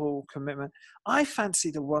their full commitment. I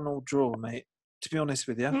fancy the 1-1 draw, mate, to be honest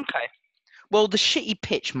with you. Okay. Well, the shitty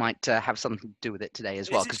pitch might have something to do with it today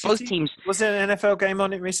as well, because both teams... Was there an NFL game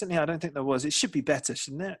on it recently? I don't think there was. It should be better,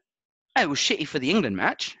 shouldn't it? It was shitty for the England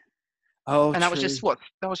match. Oh, and that was just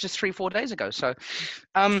 3-4 days ago. So,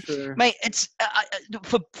 mate, it's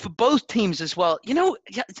for both teams as well.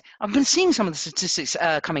 I've been seeing some of the statistics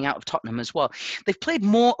coming out of Tottenham as well. They've played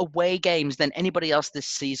more away games than anybody else this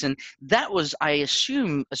season. That was, I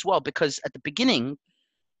assume, as well, because at the beginning,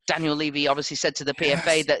 Daniel Levy obviously said to the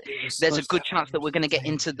PFA that there's a good chance that we're going to get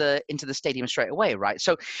into the stadium straight away, right?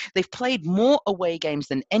 So they've played more away games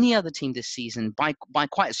than any other team this season by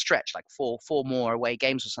quite a stretch, like four more away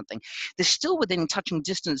games or something. They're still within touching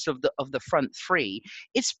distance of the front three.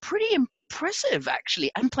 It's pretty impressive, actually.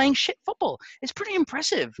 And playing shit football. It's pretty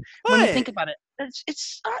impressive when you think about it.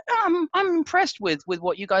 I'm impressed with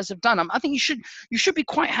what you guys have done. I think you should be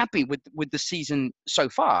quite happy with the season so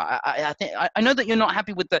far. I know that you're not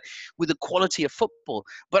happy with the quality of football,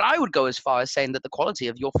 but I would go as far as saying that the quality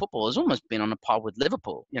of your football has almost been on a par with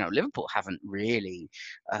Liverpool. Liverpool haven't really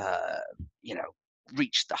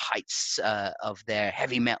reached the heights of their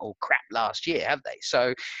heavy metal crap last year, have they?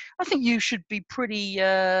 So I think you should be pretty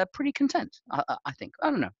content. I think. I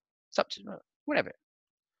don't know. It's up to whatever.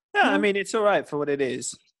 Yeah, I mean, it's all right for what it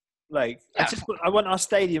is. Like, I want our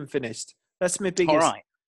stadium finished. That's my biggest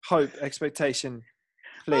hope, expectation.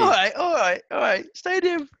 Please. All right.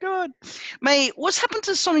 Stadium, go on. Mate, what's happened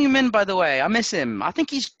to Son Heung-min, by the way? I miss him. I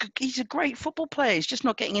think he's a great football player. He's just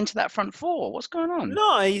not getting into that front four. What's going on?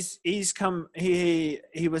 No, he's come. He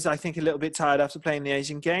was, I think, a little bit tired after playing the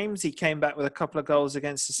Asian Games. He came back with a couple of goals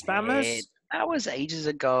against the Spammers. That was ages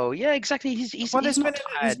ago. Yeah, exactly. He's been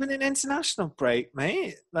an international break,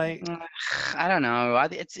 mate. Like, I don't know.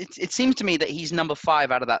 It seems to me that he's number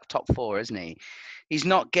 5 out of that top 4, isn't he? He's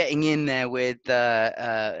not getting in there with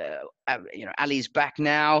Ali's back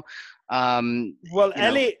now. Ericsson,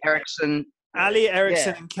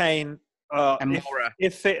 and Kane. And Moura.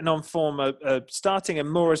 If fitting on form, starting, and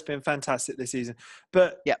Moura's been fantastic this season.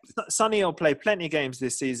 But Sonny will play plenty of games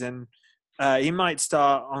this season. He might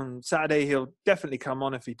start on Saturday. He'll definitely come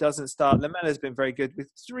on if he doesn't start. Lamella's been very good with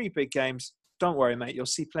 3 big games. Don't worry, mate. You'll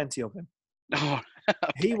see plenty of him.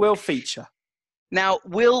 He will feature. Now,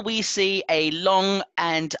 will we see a long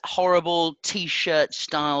and horrible T-shirt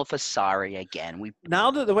style for Sarri again?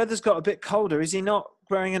 Now that the weather's got a bit colder, is he not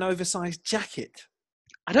wearing an oversized jacket?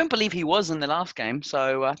 I don't believe he was in the last game,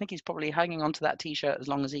 so I think he's probably hanging on to that T-shirt as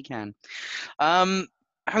long as he can.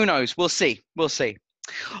 Who knows? We'll see.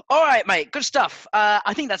 All right, mate. Good stuff.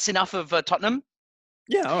 I think that's enough of Tottenham.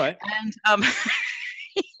 Yeah, all right. And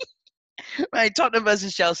right, Tottenham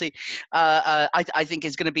versus Chelsea. I think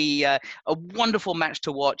is going to be a wonderful match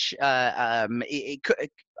to watch.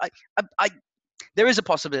 There is a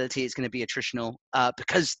possibility it's going to be attritional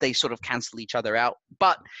because they sort of cancel each other out.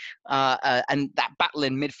 But and that battle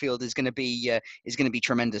in midfield is going to be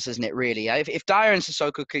tremendous, isn't it? Really, if Dyer and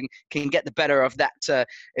Sissoko can get the better of that,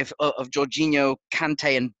 of Jorginho,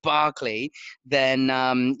 Kante, and Barkley, then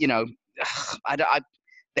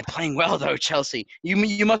they're playing well though, Chelsea.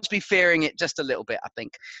 You must be fearing it just a little bit, I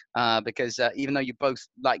think, because even though you both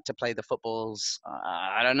like to play the footballs,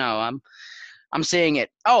 I don't know. I'm seeing it.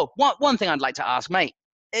 Oh, one thing I'd like to ask, mate.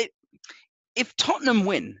 If Tottenham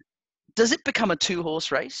win, does it become a 2-horse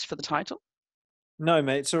race for the title? No,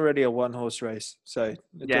 mate. It's already a 1-horse race. So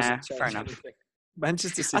fair enough. Anything.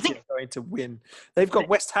 Manchester City are going to win. They've got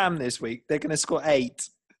West Ham this week. They're going to score 8.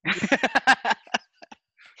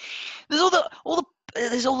 There's all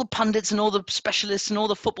the pundits and all the specialists and all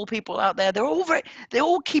the football people out there. They're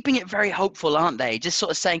all keeping it very hopeful, aren't they? Just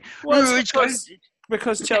sort of saying,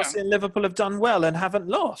 because Chelsea and Liverpool have done well and haven't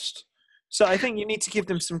lost. So I think you need to give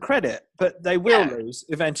them some credit, but they will lose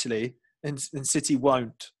eventually, and City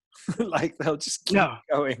won't. Like they'll just keep No.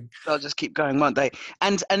 going. They'll just keep going, won't they?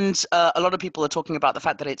 And a lot of people are talking about the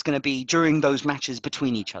fact that it's going to be during those matches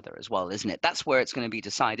between each other as well, isn't it? That's where it's going to be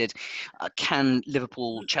decided. Can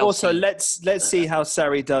Liverpool, Chelsea? Also, let's see how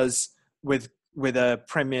Sarri does with a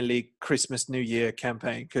Premier League Christmas New Year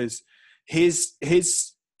campaign, because his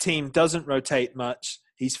team doesn't rotate much.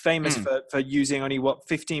 He's famous for using only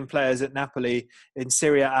 15 players at Napoli in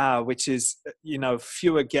Serie A, which is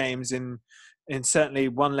fewer games in certainly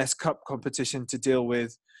one less cup competition to deal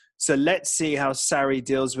with. So let's see how Sarri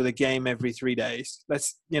deals with a game every 3 days.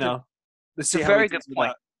 Let's see how very good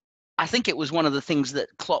point. I think it was one of the things that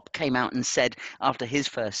Klopp came out and said after his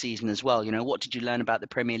first season as well. What did you learn about the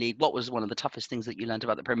Premier League? What was one of the toughest things that you learned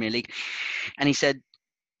about the Premier League? And he said,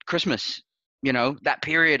 Christmas. That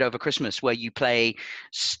period over Christmas where you play,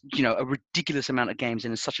 a ridiculous amount of games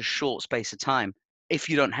in such a short space of time. If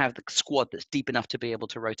you don't have the squad that's deep enough to be able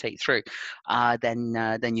to rotate through,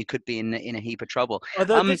 then you could be in a heap of trouble.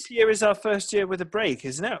 Although this year is our first year with a break,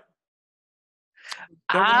 isn't it?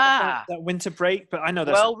 That winter break, but I know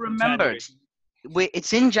that's well remembered.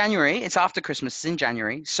 It's in January. It's after Christmas. It's in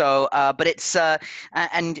January. So, but it's and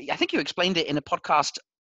I think you explained it in a podcast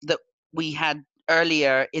that we had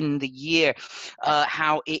earlier in the year,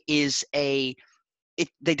 how it is they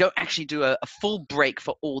don't actually do a full break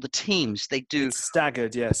for all the teams. They do it's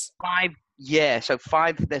staggered, yes. So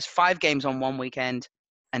there's 5 games on one weekend,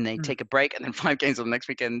 and they take a break, and then 5 games on the next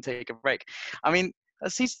weekend and take a break. I mean,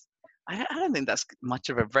 I don't think that's much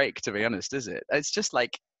of a break, to be honest, is it? It's just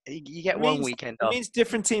like you get one weekend off. It means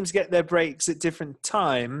different teams get their breaks at different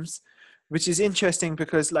times, which is interesting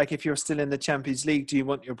because, like, if you're still in the Champions League, do you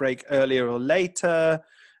want your break earlier or later?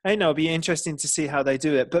 I know it'll be interesting to see how they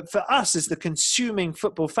do it. But for us, as the consuming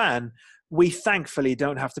football fan, we thankfully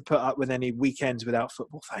don't have to put up with any weekends without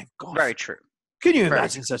football. Thank God. Very true. Can you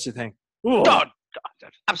imagine such a thing? God,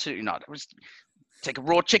 absolutely not. Take a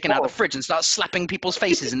raw chicken out of the fridge and start slapping people's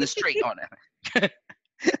faces in the street on it.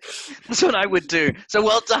 That's what I would do. So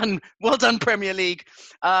well done, Premier League.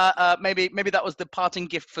 Maybe that was the parting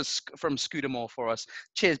gift from Scudamore for us.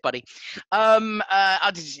 Cheers, buddy.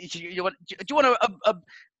 Do you want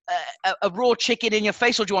a raw chicken in your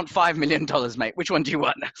face, or do you want $5 million, mate? Which one do you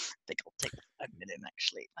want? I think I'll take $5 million,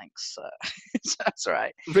 actually. Thanks. That's all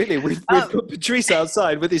right. Really, we've got Patrice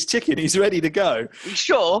outside with his chicken. He's ready to go. You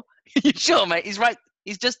sure? You sure, mate? He's right.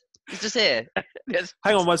 He's just here. Yes.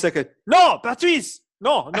 Hang on 1 second. No, Patrice.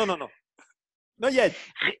 No. Not yet.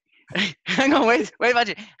 Hang on, wait,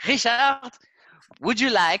 Patrice. Richard, would you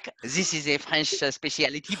like, this is a French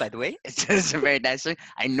specialty, by the way. It's a very nice thing.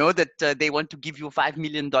 I know that they want to give you $5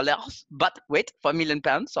 million, but wait, £5 million,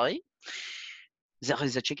 sorry. There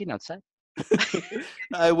is a chicken outside.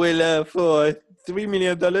 I will, for $3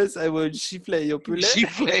 million, I will gifler your poulet.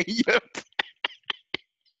 Gifler your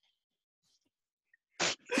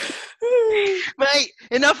Mate,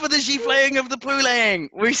 enough of the giflaying of the poulet.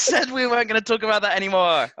 We said we weren't going to talk about that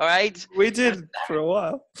anymore, all right? We did for a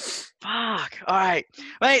while. Fuck. All right.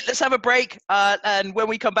 Mate, let's have a break. And when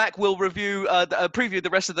we come back, we'll preview the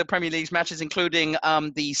rest of the Premier League's matches, including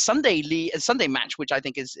the Sunday match, which I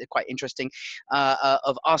think is quite interesting,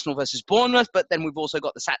 of Arsenal versus Bournemouth. But then we've also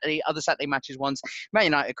got the other Saturday matches ones, Man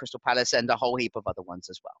United, Crystal Palace, and a whole heap of other ones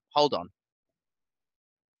as well. Hold on.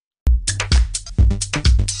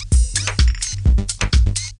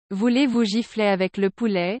 Voulez-vous gifler avec le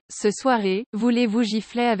poulet, ce soirée, voulez-vous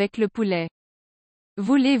gifler avec le poulet?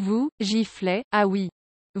 Voulez-vous, gifler, ah oui.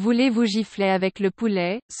 Voulez-vous gifler avec le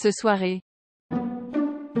poulet, ce soirée?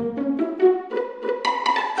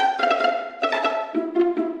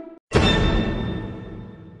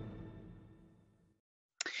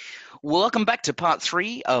 Welcome back to part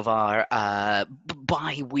 3 of our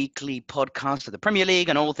bi-weekly podcast of the Premier League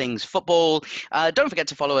and all things football. Don't forget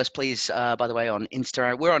to follow us, please, by the way, on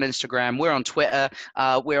Insta. We're on Instagram. We're on Twitter.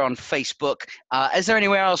 We're on Facebook. Is there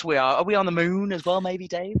anywhere else we are? Are we on the moon as well, maybe,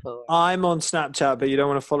 Dave? Or? I'm on Snapchat, but you don't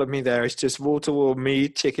want to follow me there. It's just wall-to-wall me,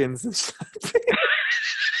 chickens, and stuff.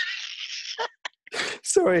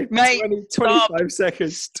 Sorry, mate, 25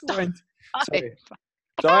 seconds. 20.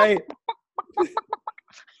 Sorry.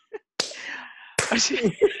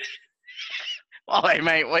 Oh, hey,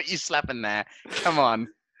 mate, what are you slapping there? Come on.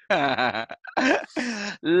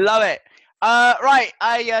 Love it. Right,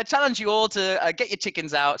 I challenge you all to get your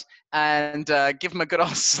chickens out and give them a good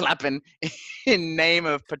old slapping in name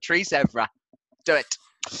of Patrice Evra. Do it.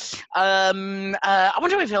 I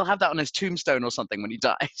wonder if he'll have that on his tombstone or something when he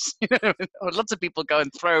dies. Lots of people go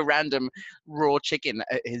and throw random raw chicken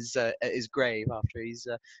at his grave after he's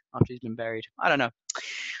been buried. I don't know.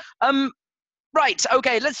 Right.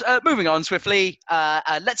 Okay. Let's moving on swiftly.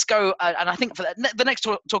 Let's go. And I think for the next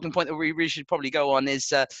talking point that we really should probably go on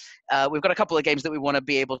is we've got a couple of games that we want to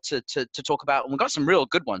be able to talk about, and we've got some real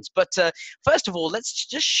good ones. But first of all, let's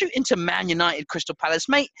just shoot into Man United Crystal Palace,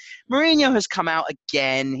 mate. Mourinho has come out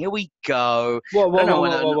again. Here we go.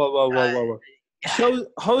 Whoa.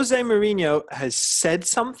 Jose Mourinho has said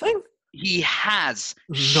something? He has.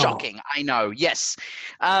 No. Shocking, I know. Yes.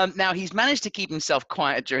 Now, he's managed to keep himself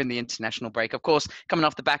quiet during the international break. Of course, coming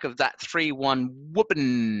off the back of that 3-1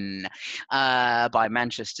 whooping by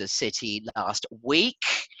Manchester City last week.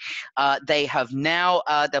 They have now,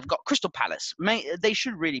 they've got Crystal Palace. They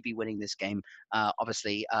should really be winning this game,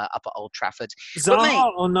 obviously, up at Old Trafford.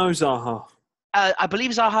 Zaha or no Zaha? I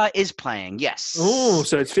believe Zaha is playing, yes. Oh,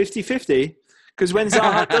 so it's 50-50. Because when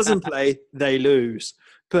Zaha doesn't play, they lose.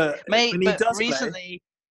 But when he does recently,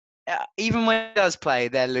 even when he does play,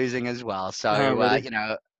 they're losing as well. So, really?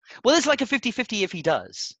 Well, it's like a 50-50 if he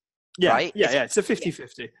does. Yeah, right? Yeah, it's a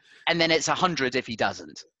 50-50. Yeah. And then it's 100 if he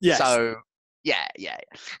doesn't. Yes. So, yeah.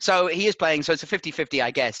 So he is playing, so it's a 50-50,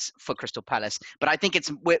 I guess, for Crystal Palace. But I think I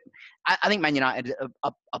think Man United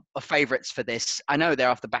are favourites for this. I know they're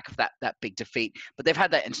off the back of that big defeat, but they've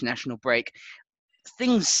had that international break.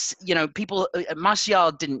 Things, people,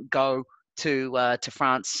 Martial didn't go to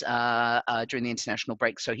France during the international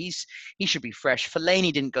break, so he should be fresh.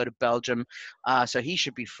 Fellaini didn't go to Belgium, so he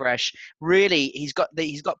should be fresh. Really, he's got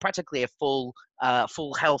practically a full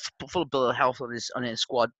bill of health on his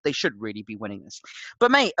squad. They should really be winning this.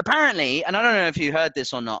 But mate, apparently, and I don't know if you heard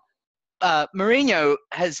this or not, Mourinho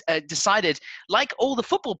has decided, like all the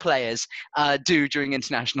football players do during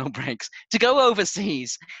international breaks, to go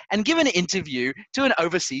overseas and give an interview to an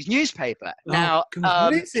overseas newspaper. Now,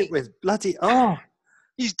 what is it with bloody...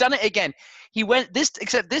 He's done it again. He went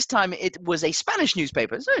except this time it was a Spanish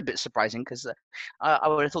newspaper. It's a bit surprising because I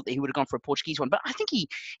would have thought that he would have gone for a Portuguese one, but I think he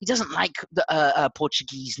doesn't like the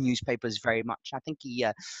Portuguese newspapers very much. I think he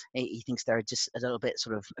thinks they're just a little bit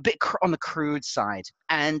a bit on the crude side,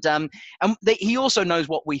 and he also knows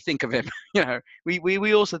what we think of him.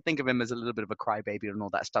 We also think of him as a little bit of a crybaby and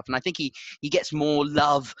all that stuff. And I think he gets more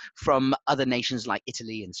love from other nations like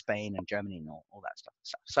Italy and Spain and Germany and all that stuff.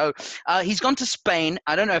 So he's gone to Spain.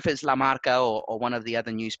 I don't know if it's La Marca or one of the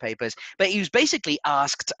other newspapers, but he was basically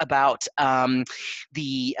asked about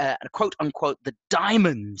the quote unquote the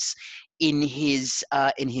diamonds in his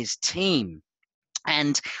team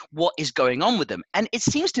and what is going on with them. And it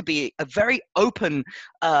seems to be a very open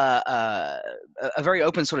sort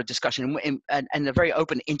of discussion and a very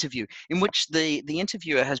open interview in which the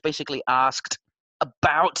interviewer has basically asked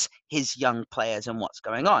about his young players and what's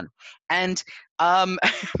going on. And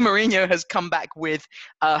Mourinho has come back with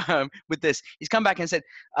this. He's come back and said,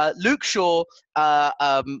 Luke Shaw,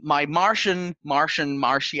 my Martial,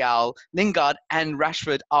 Lingard, and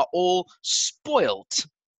Rashford are all spoilt.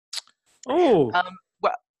 Oh.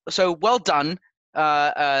 So well done,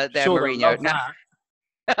 there, Mourinho. Now,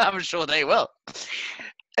 I'm sure they will.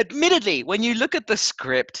 Admittedly, when you look at the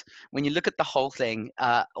script, when you look at the whole thing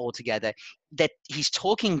altogether, that he's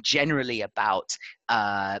talking generally about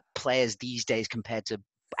players these days compared to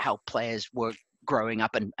how players were growing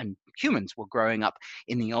up and humans were growing up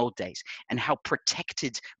in the old days, and how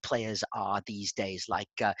protected players are these days. Like,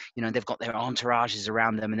 they've got their entourages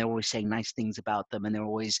around them and they're always saying nice things about them, and they're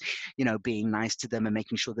always, being nice to them and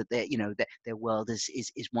making sure that that their world is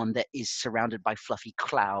one that is surrounded by fluffy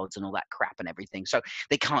clouds and all that crap and everything. So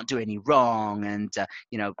they can't do any wrong. And,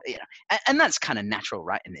 and that's kind of natural,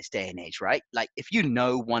 right? In this day and age, right? Like, if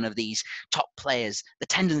one of these top players, the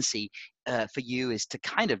tendency for you is to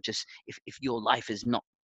kind of just, if your life is not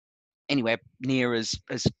anywhere near as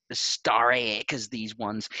starry as these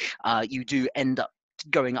ones, you do end up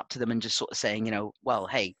going up to them and just sort of saying, well,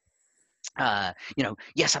 hey,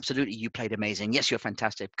 yes, absolutely, you played amazing. Yes, you're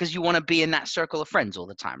fantastic, because you want to be in that circle of friends all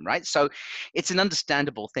the time, right? So it's an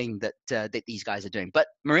understandable thing that these guys are doing. But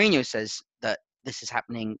Mourinho says that this is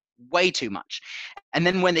happening way too much. And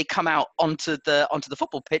then when they come out onto the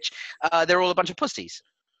football pitch, they're all a bunch of pussies.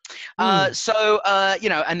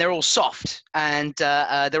 And they're all soft, and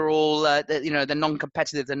they're all, they're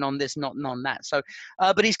non-competitive, they're non-this, not non-that. So,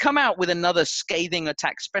 but he's come out with another scathing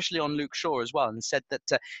attack, especially on Luke Shaw as well, and said that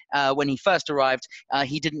when he first arrived,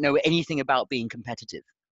 he didn't know anything about being competitive.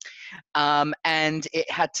 and it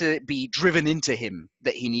had to be driven into him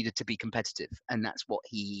that he needed to be competitive, and that's what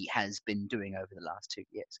he has been doing over the last 2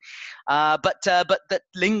 years. But that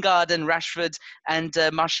Lingard and Rashford and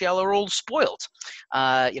Martial are all spoiled.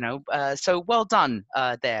 So well done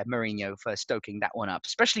there, Mourinho, for stoking that one up,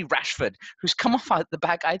 especially Rashford, who's come off at the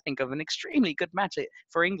back, I think, of an extremely good match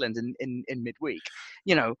for England in midweek.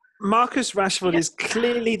 Marcus Rashford is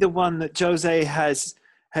clearly the one that Jose has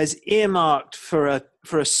earmarked for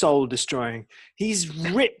a soul destroying. He's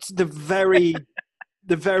ripped the very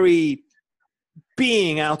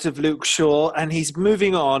being out of Luke Shaw, and he's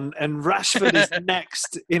moving on, and Rashford is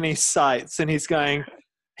next in his sights, and he's going,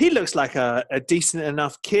 he looks like a decent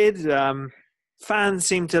enough kid. Fans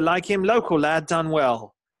seem to like him. Local lad, done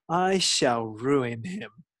well. I shall ruin him.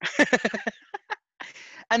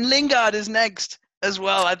 And Lingard is next as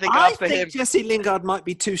well, I think. I think Jesse Lingard might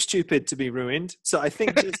be too stupid to be ruined, so I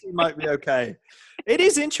think Jesse might be okay. It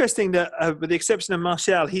is interesting that, with the exception of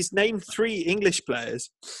Martial, he's named 3 English players.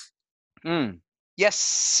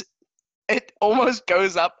 Yes, it almost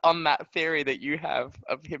goes up on that theory that you have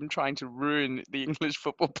of him trying to ruin the English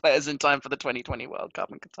football players in time for the 2020 World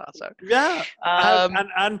Cup in Qatar. So yeah,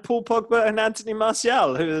 and Paul Pogba and Anthony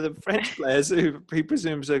Martial, who are the French players who he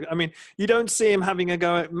presumes are. I mean, you don't see him having a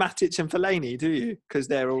go at Matic and Fellaini, do you? Because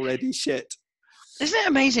they're already shit. Isn't it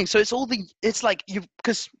amazing? So it's like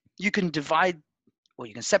because you can divide. Well,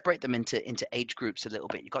 you can separate them into age groups a little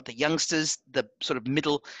bit. You've got the youngsters, the sort of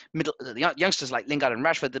middle, the youngsters like Lingard and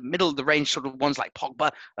Rashford, the middle of the range sort of ones like Pogba,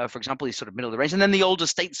 for example, he's sort of middle of the range, and then the older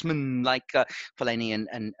statesmen like Fellaini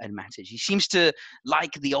and Matic. He seems to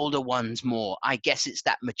like the older ones more. I guess it's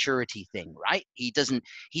that maturity thing, right? He's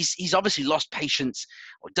obviously lost patience,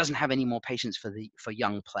 or doesn't have any more patience for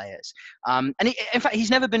young players. In fact, he's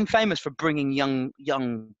never been famous for bringing young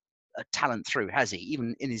talent through, has he?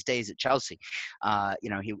 Even in his days at Chelsea,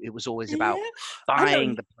 it was always about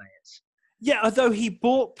buying the players. Yeah, although he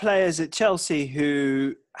bought players at Chelsea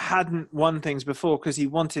who hadn't won things before because he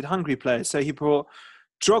wanted hungry players. So he brought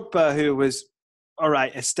Drogba, who was all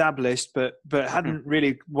right, established, but hadn't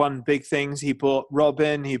really won big things. He bought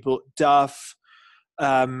Robin, he bought Duff.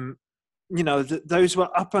 Those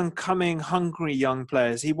were up and coming, hungry young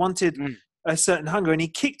players. He wanted a certain hunger, and he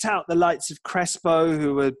kicked out the likes of Crespo,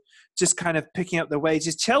 who were just kind of picking up the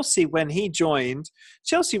wages. Chelsea, when he joined,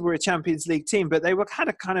 Chelsea were a Champions League team, but they had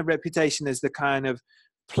a kind of reputation as the kind of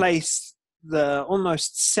place, the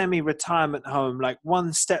almost semi-retirement home, like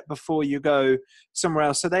one step before you go somewhere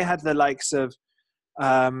else. So they had the likes of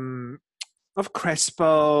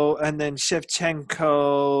Crespo, and then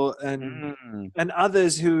Shevchenko, and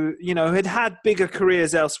others who had bigger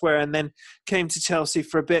careers elsewhere, and then came to Chelsea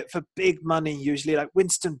for a bit for big money, usually like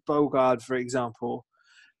Winston Bogarde, for example.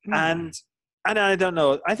 And I don't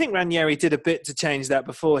know. I think Ranieri did a bit to change that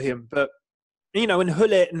before him, but and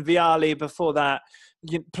Hullet and Vialli before that,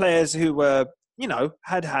 players who were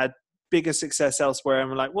had bigger success elsewhere and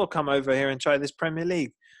were like, we'll come over here and try this Premier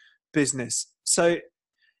League business. So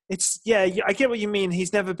I get what you mean.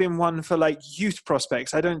 He's never been one for like youth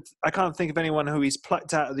prospects. I can't think of anyone who he's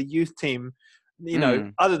plucked out of the youth team,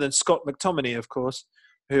 other than Scott McTominay, of course,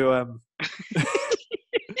 who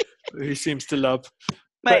who seems to love.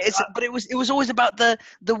 Mate, but it was always about the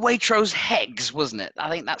Waitrose Hegs, wasn't it? I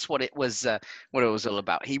think that's what it was all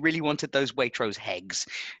about. He really wanted those Waitrose Hegs,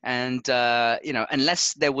 and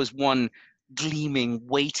unless there was one gleaming,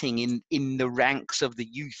 waiting in the ranks of the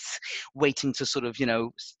youth, waiting to sort of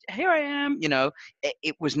here I am,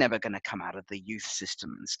 it was never going to come out of the youth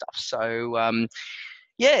system and stuff. So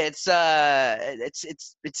it's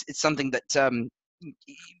something that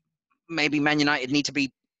maybe Man United need to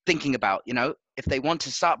be thinking about, if they want to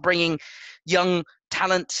start bringing young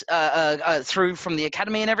talent through from the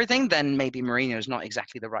academy and everything, then maybe Mourinho is not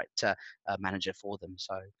exactly the right manager for them.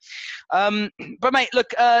 So, but mate,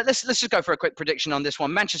 look, let's just go for a quick prediction on this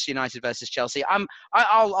one: Manchester United versus Chelsea.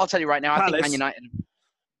 I'll tell you right now. Palace. I think Man United.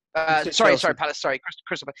 Sorry, Palace. Sorry,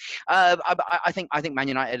 Crystal. I think Man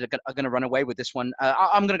United are going to run away with this one.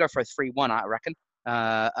 I'm going to go for a 3-1. I reckon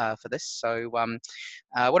for this. So, what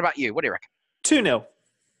about you? What do you reckon? 2-0.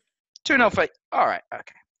 2-0 for. All right.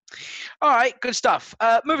 Okay. All right. Good stuff.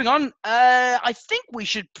 Moving on. I think we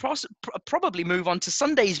should probably move on to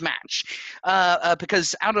Sunday's match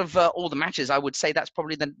because out of all the matches, I would say that's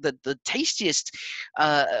probably the tastiest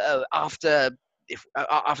after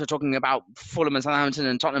talking about Fulham and Southampton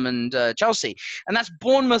and Tottenham and Chelsea, and that's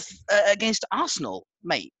Bournemouth against Arsenal,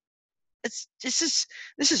 mate. this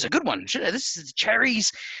is a good one. This is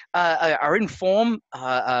Cherries are in form.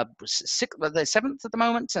 They're seventh at the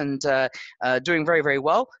moment and doing very, very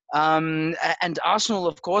well. And Arsenal,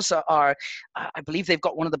 of course, are I believe they've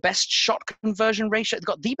got one of the best shot conversion ratio. They've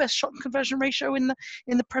got the best shot conversion ratio in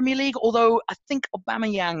the Premier League. Although I think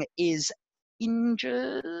Aubameyang is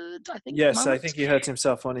injured. I think. Yes, I think he hurt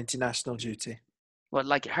himself on international duty. Well,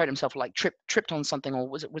 like hurt himself, like tripped on something, or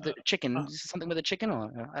was it with a chicken? Something with a chicken,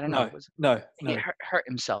 or I don't know. No. He hurt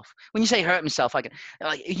himself. When you say hurt himself, like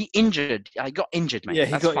he injured. I got injured, mate. Yeah,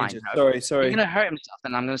 he got injured. Sorry. You're gonna hurt himself,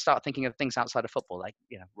 then I'm gonna start thinking of things outside of football, like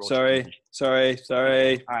Sorry.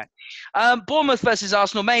 All right. Bournemouth versus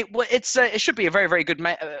Arsenal, mate. Well, it should be a very, very good,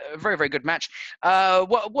 very, very good match.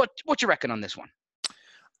 What do you reckon on this one?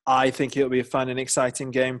 I think it'll be a fun and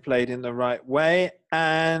exciting game played in the right way,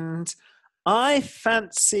 and I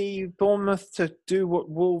fancy Bournemouth to do what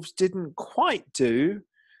Wolves didn't quite do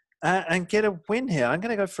and get a win here. I'm going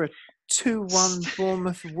to go for a 2-1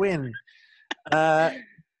 Bournemouth win.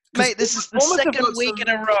 Mate, this is the second week in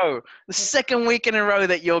a row. The second week in a row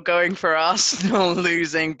that you're going for Arsenal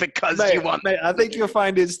losing because you want. Mate, I think you'll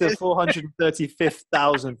find it's the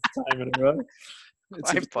 435th,000th time in a row. It's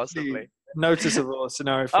Quite possibly. Noticeable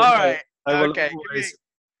scenario. All right. I will Okay.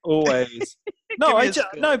 always.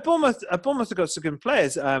 No, Bournemouth have got some good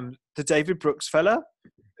players. The David Brooks fella,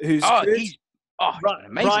 who's good.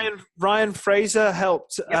 Amazing. Ryan Fraser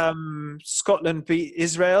helped Scotland beat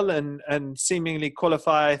Israel and seemingly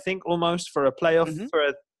qualify, I think, almost for a playoff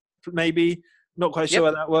for maybe. Not quite sure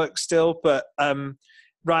how that works still, but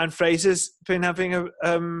Ryan Fraser's been having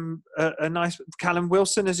a nice. Callum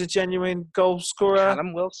Wilson is a genuine goal scorer.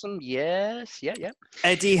 Callum Wilson, yes, yeah.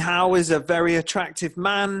 Eddie Howe is a very attractive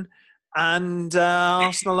man, and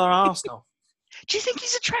Arsenal are Arsenal. Do you think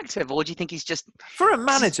he's attractive, or do you think he's just for a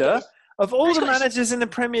manager? Of all the managers in the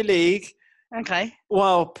Premier League, okay.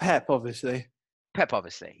 Well, Pep obviously. Pep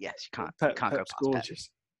obviously, yes. You can't go past gorgeous.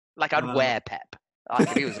 Pep. Like I'd wear Pep. Like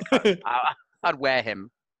if he was a coach, I'd wear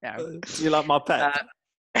him. Do you like my Pep?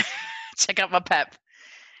 Check out my Pep.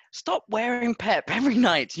 Stop wearing Pep every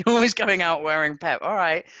night. You're always going out wearing Pep. All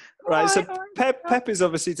right. Right. So Pep is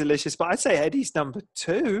obviously delicious, but I'd say Eddie's number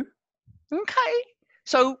 2. Okay.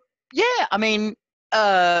 So yeah, I mean,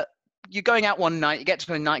 you're going out one night, you get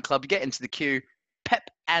to a nightclub, you get into the queue, Pep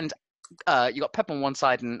and you got Pep on one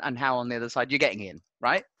side and Howe on the other side. You're getting in,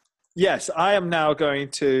 right? Yes, I am now going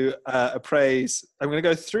to appraise. I'm going to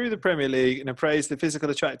go through the Premier League and appraise the physical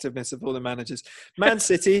attractiveness of all the managers. Man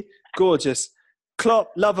City, gorgeous.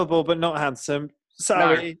 Klopp, lovable but not handsome.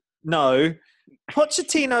 Sarri, no.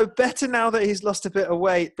 Pochettino, better now that he's lost a bit of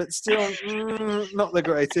weight, but still not the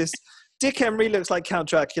greatest. Dick Emery looks like Count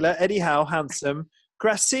Dracula. Eddie Howe, handsome.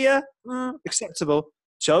 Gracia, acceptable.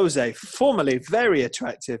 Jose, formerly very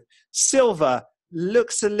attractive. Silva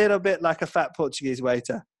looks a little bit like a fat Portuguese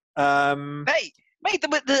waiter. Hey, mate,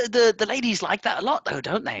 the ladies like that a lot, though,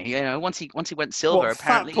 don't they? You know, once he went silver,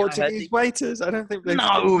 apparently. Fat Portuguese waiters? I don't think they.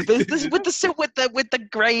 No, with the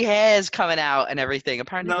grey hairs coming out and everything.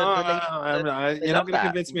 Apparently, no, you're not going to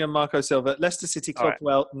convince me on Marco Silva. Leicester City,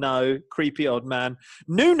 Clopwell, no, creepy old man.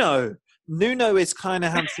 Nuno is kind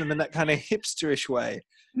of handsome in that kind of hipsterish way.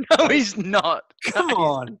 No, he's not. Come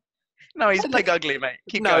on. No, he's big ugly, mate.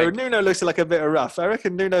 Keep going. Nuno looks like a bit of rough. I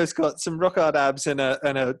reckon Nuno's got some rock hard abs and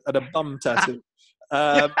a bum tattoo.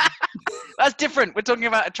 That's different. We're talking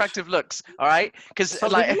about attractive looks, all right? Because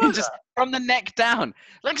just from the neck down.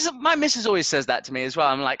 Like my missus always says that to me as well.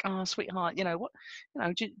 I'm like, oh, sweetheart, you know what? You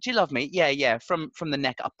know, do you love me? Yeah. From the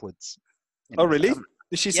neck upwards. You know, oh, really?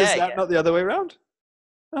 She says that, not the other way around.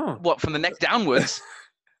 Oh, what, from the neck downwards?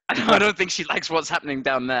 I don't think she likes what's happening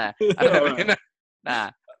down there.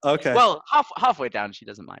 Nah. Okay. Well, halfway down, she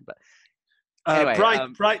doesn't mind. But anyway,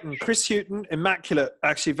 Brighton, Chris Hughton, immaculate,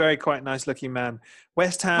 actually very quite nice looking man.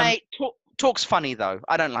 West Ham. Mate, talks funny though.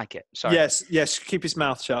 I don't like it. Sorry. Yes. Keep his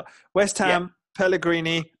mouth shut. West Ham,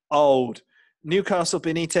 Pellegrini, old. Newcastle,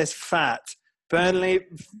 Benitez, fat. Burnley,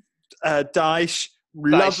 Dyche,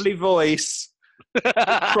 lovely voice.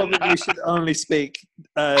 Probably should only speak.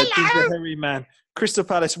 He's a hairy man. Crystal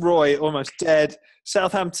Palace, Roy, almost dead.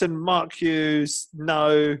 Southampton, Mark Hughes,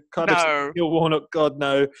 no. Cardiff, Neil Warnock, God,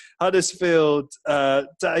 no. Huddersfield,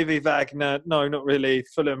 Davy Wagner, no, not really.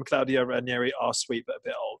 Fulham, Claudio Ranieri are sweet but a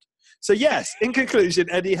bit old. So yes, in conclusion,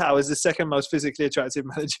 Eddie Howe is the second most physically attractive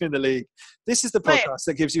manager in the league. This is the podcast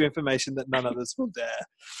that gives you information that none others will dare.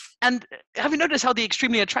 And have you noticed how the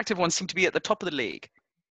extremely attractive ones seem to be at the top of the league?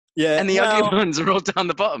 Yeah, And the ugly ones are all down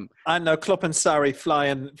the bottom. I know Klopp and Sarri fly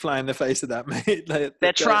in the face of that, mate.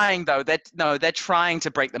 They're trying, though. They're trying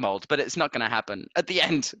to break the mold, but it's not going to happen. At the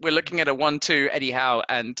end, we're looking at a 1-2 Eddie Howe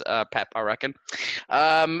and Pep, I reckon.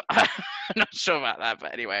 I'm not sure about that,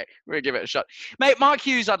 but anyway, we're going to give it a shot. Mate, Mark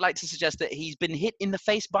Hughes, I'd like to suggest that he's been hit in the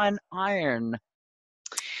face by an iron.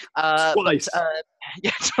 Twice.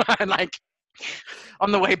 Yeah, like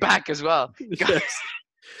on the way back as well. Yes.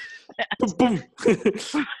 Boom, boom.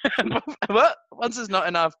 What? Once is not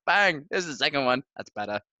enough. Bang. There's the second one. That's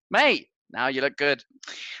better. Mate, now you look good.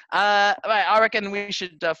 Right, I reckon we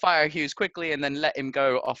should fire Hughes quickly and then let him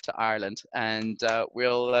go off to Ireland. And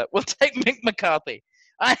we'll take Mick McCarthy.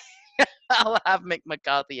 I'll have Mick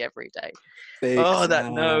McCarthy every day. Big that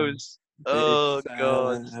Sam. nose. Big Oh,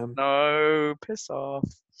 God. Sam. No, piss off.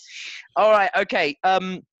 All right, okay.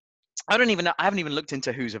 I don't even know. I haven't even looked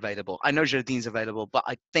into who's available. I know Jardin's available, but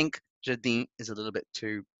I think Jardin is a little bit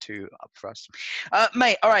too up for us.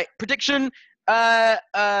 Mate, all right. Prediction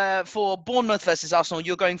for Bournemouth versus Arsenal.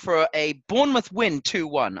 You're going for a Bournemouth win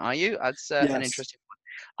 2-1, are you? That's an Yes. interesting one.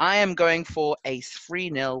 I am going for a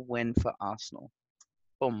 3-0 win for Arsenal.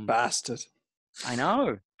 Boom. Bastard. I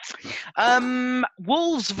know.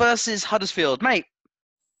 Wolves versus Huddersfield. Mate,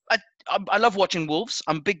 I love watching Wolves.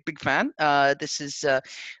 I'm a big fan. This is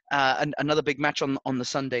another big match on the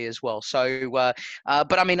Sunday as well. So,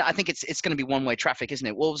 but I mean, I think it's going to be one-way traffic, isn't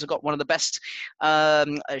it? Wolves have got one of the best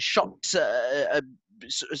shots.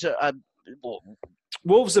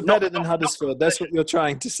 Wolves are better than Huddersfield. That's what you're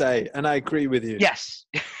trying to say, and I agree with you. Yes.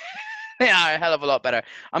 Yeah, a hell of a lot better.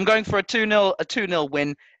 I'm going for a 2-0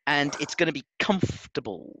 win, and it's going to be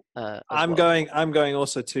comfortable. I'm going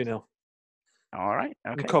also 2-0. All right.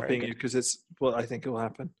 Okay, I'm copying you because it's what I think will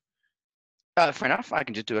happen. Fair enough. I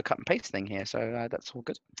can just do a cut and paste thing here, so that's all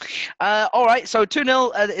good. All right. So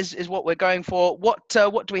 2-0 is what we're going for. What do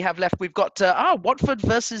we have left? We've got Watford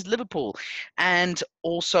versus Liverpool, and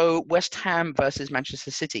also West Ham versus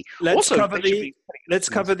Manchester City. Let's cover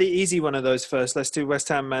the easy one of those first. Let's do West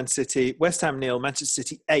Ham, Man City. West Ham 0, Manchester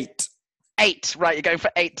City 8. 8. Right. You're going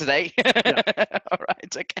for 8 today. Yeah. All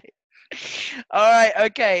right. Okay. All right.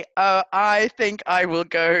 Okay. I think I will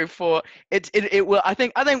go for it. It will. I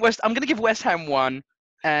think I'm going to give West Ham 1,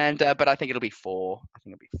 and but I think it'll be 4. I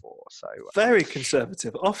think it'll be 4. So very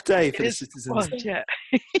conservative. Off day for the citizens. Yeah.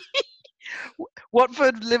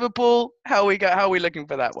 Watford, Liverpool. How are we looking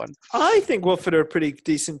for that one? I think Watford are a pretty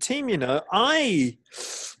decent team. You know, I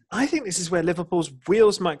think this is where Liverpool's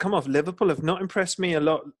wheels might come off. Liverpool have not impressed me a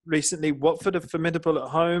lot recently. Watford are formidable at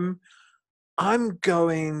home. I'm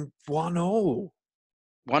going 1-1.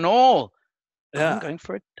 1-1. Yeah.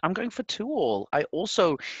 I'm going for 2-2. I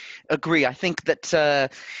also agree. I think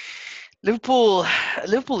that Liverpool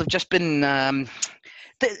have just been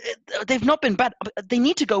they've not been bad. They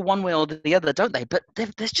need to go one way or the other, don't they? But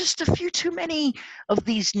there's just a few too many of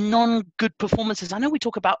these non-good performances. I know we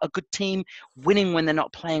talk about a good team winning when they're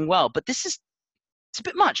not playing well, but it's a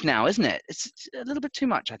bit much now, isn't it? It's a little bit too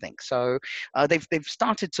much, I think. So they've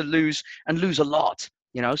started to lose a lot,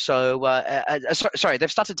 you know. So sorry,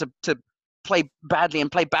 they've started to play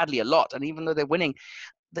badly a lot, and even though they're winning,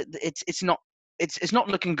 it's not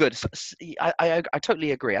looking good. I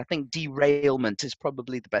totally agree. I think derailment is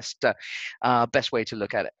probably the best way to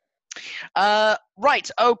look at it. Right.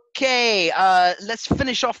 Okay. Let's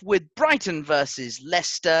finish off with Brighton versus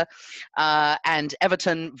Leicester, and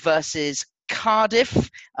Everton versus Cardiff.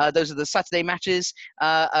 Those are the Saturday matches.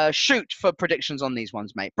 Shoot for predictions on these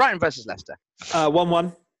ones, mate. Brighton versus Leicester.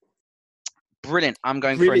 1-1. Brilliant. I'm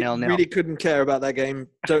going for a 0-0. Really couldn't care about that game.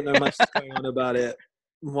 Don't know much going on about it.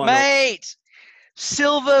 Mate,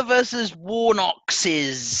 Silva versus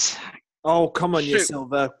Warnoxes. Oh, come on, you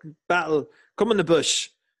Silva. Battle. Come on the bush.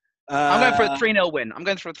 I'm going for a 3-0 win. I'll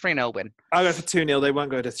go for 2-0. They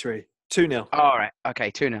won't go to 3. 2-0. All right.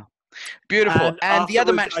 Okay, 2-0. Beautiful. And the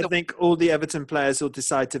other match, I think all the Everton players will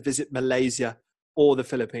decide to visit Malaysia or the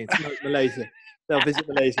Philippines. No, Malaysia. They'll visit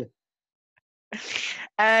Malaysia.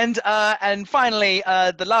 And finally,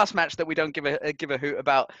 the last match that we don't give a hoot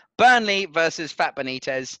about: Burnley versus Fat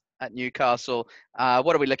Benitez at Newcastle.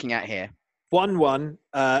 What are we looking at here? 1-1.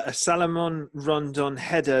 A Salomon Rondon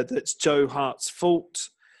header that's Joe Hart's fault,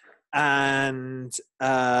 and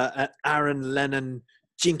an Aaron Lennon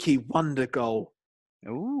jinky wonder goal.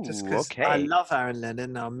 Ooh, okay. I love Aaron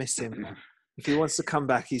Lennon. I'll miss him. If he wants to come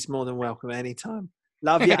back, he's more than welcome anytime.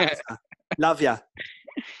 Love ya. Love ya.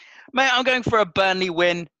 Mate, I'm going for a Burnley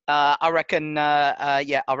win. I reckon. I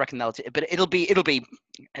reckon they'll. But there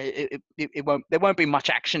won't be much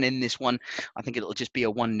action in this one. I think it'll just be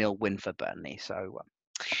a 1-0 win for Burnley. So,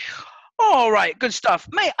 All right, good stuff,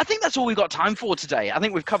 mate. I think that's all we've got time for today. I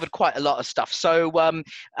think we've covered quite a lot of stuff. So,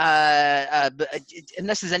 unless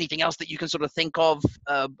there's anything else that you can sort of think of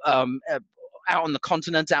out on the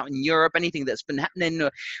continent, out in Europe, anything that's been happening,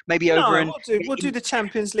 maybe over in. We'll do the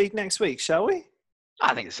Champions League next week, shall we?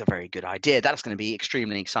 I think it's a very good idea. That's going to be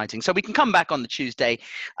extremely exciting. So we can come back on the Tuesday,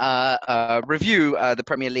 review the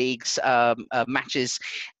Premier League's matches,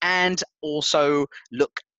 and also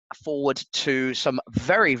look forward to some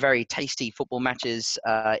very, very tasty football matches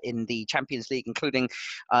in the Champions League, including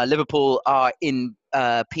Liverpool are in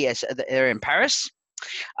they're in Paris.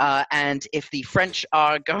 And if the French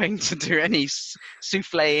are going to do any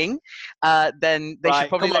souffleing, then they should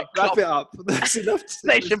probably wrap it up. There's enough,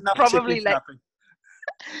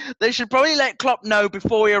 They should probably let Klopp know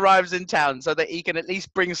before he arrives in town, so that he can at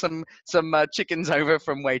least bring some chickens over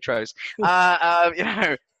from Waitrose.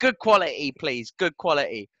 Good quality, please. Good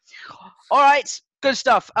quality. All right, good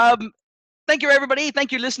stuff. Thank you, everybody.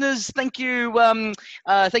 Thank you, listeners. Thank you,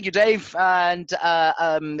 Dave. And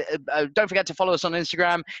don't forget to follow us on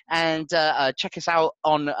Instagram and check us out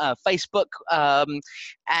on Facebook.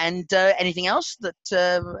 And anything else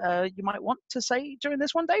that you might want to say during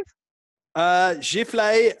this one, Dave?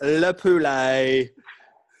 Gifler le poulet.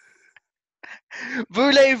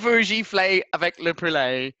 Voulez-vous gifler avec le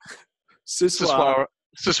poulet? Ce soir.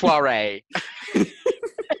 Ce soirée.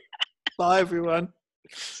 Bye, everyone.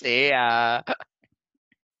 See ya.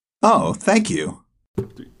 Oh, thank you.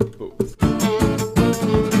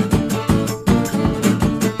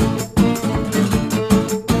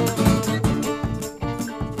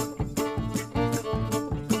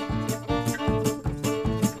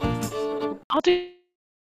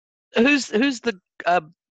 Who's the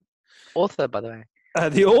author, by the way?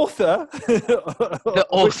 The author? The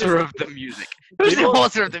author of the music. Who's the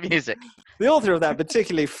author of the music? The author of that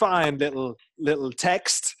particularly fine little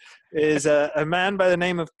text is a man by the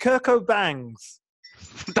name of Kirko Bangs.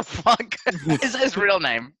 The fuck? Is that his real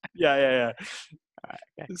name? Yeah. Right,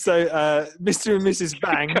 okay. So, Mr. and Mrs.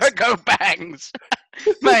 Bangs. Kirko Bangs.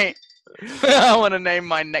 Mate, I want to name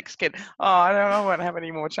my next kid. Oh, I won't have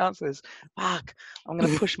any more chances. Fuck. I'm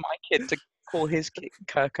going to push my kid to call his kid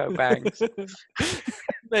Kirko Bangs.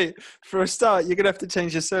 Mate, for a start, you're going to have to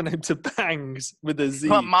change your surname to Bangs with a Z.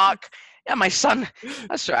 What, Mark? Yeah, my son.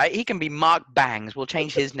 That's right. He can be Mark Bangs. We'll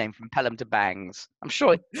change his name from Pelham to Bangs. I'm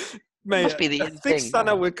sure it must be the I think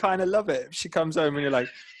Stunner would kind of love it if she comes home and you're like,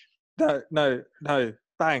 no,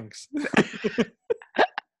 Bangs.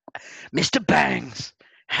 Mr. Bangs.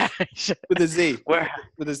 With a Z. Where?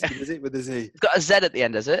 With a Z. It's got a Z at the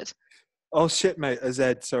end, is it? Oh, shit, mate. A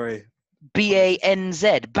Z, sorry.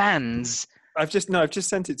 B-A-N-Z. Bands. I've just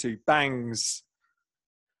sent it to you. Bangs.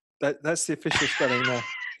 That's the official spelling now.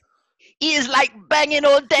 He is like banging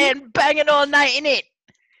all day and banging all night, innit?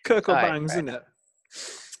 Kirko Bangs, isn't it?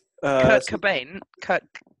 Kurt Cobain.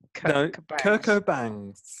 Kirko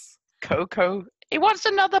Bangs. Coco. He wants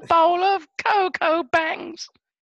another bowl of Cocoa Bangs.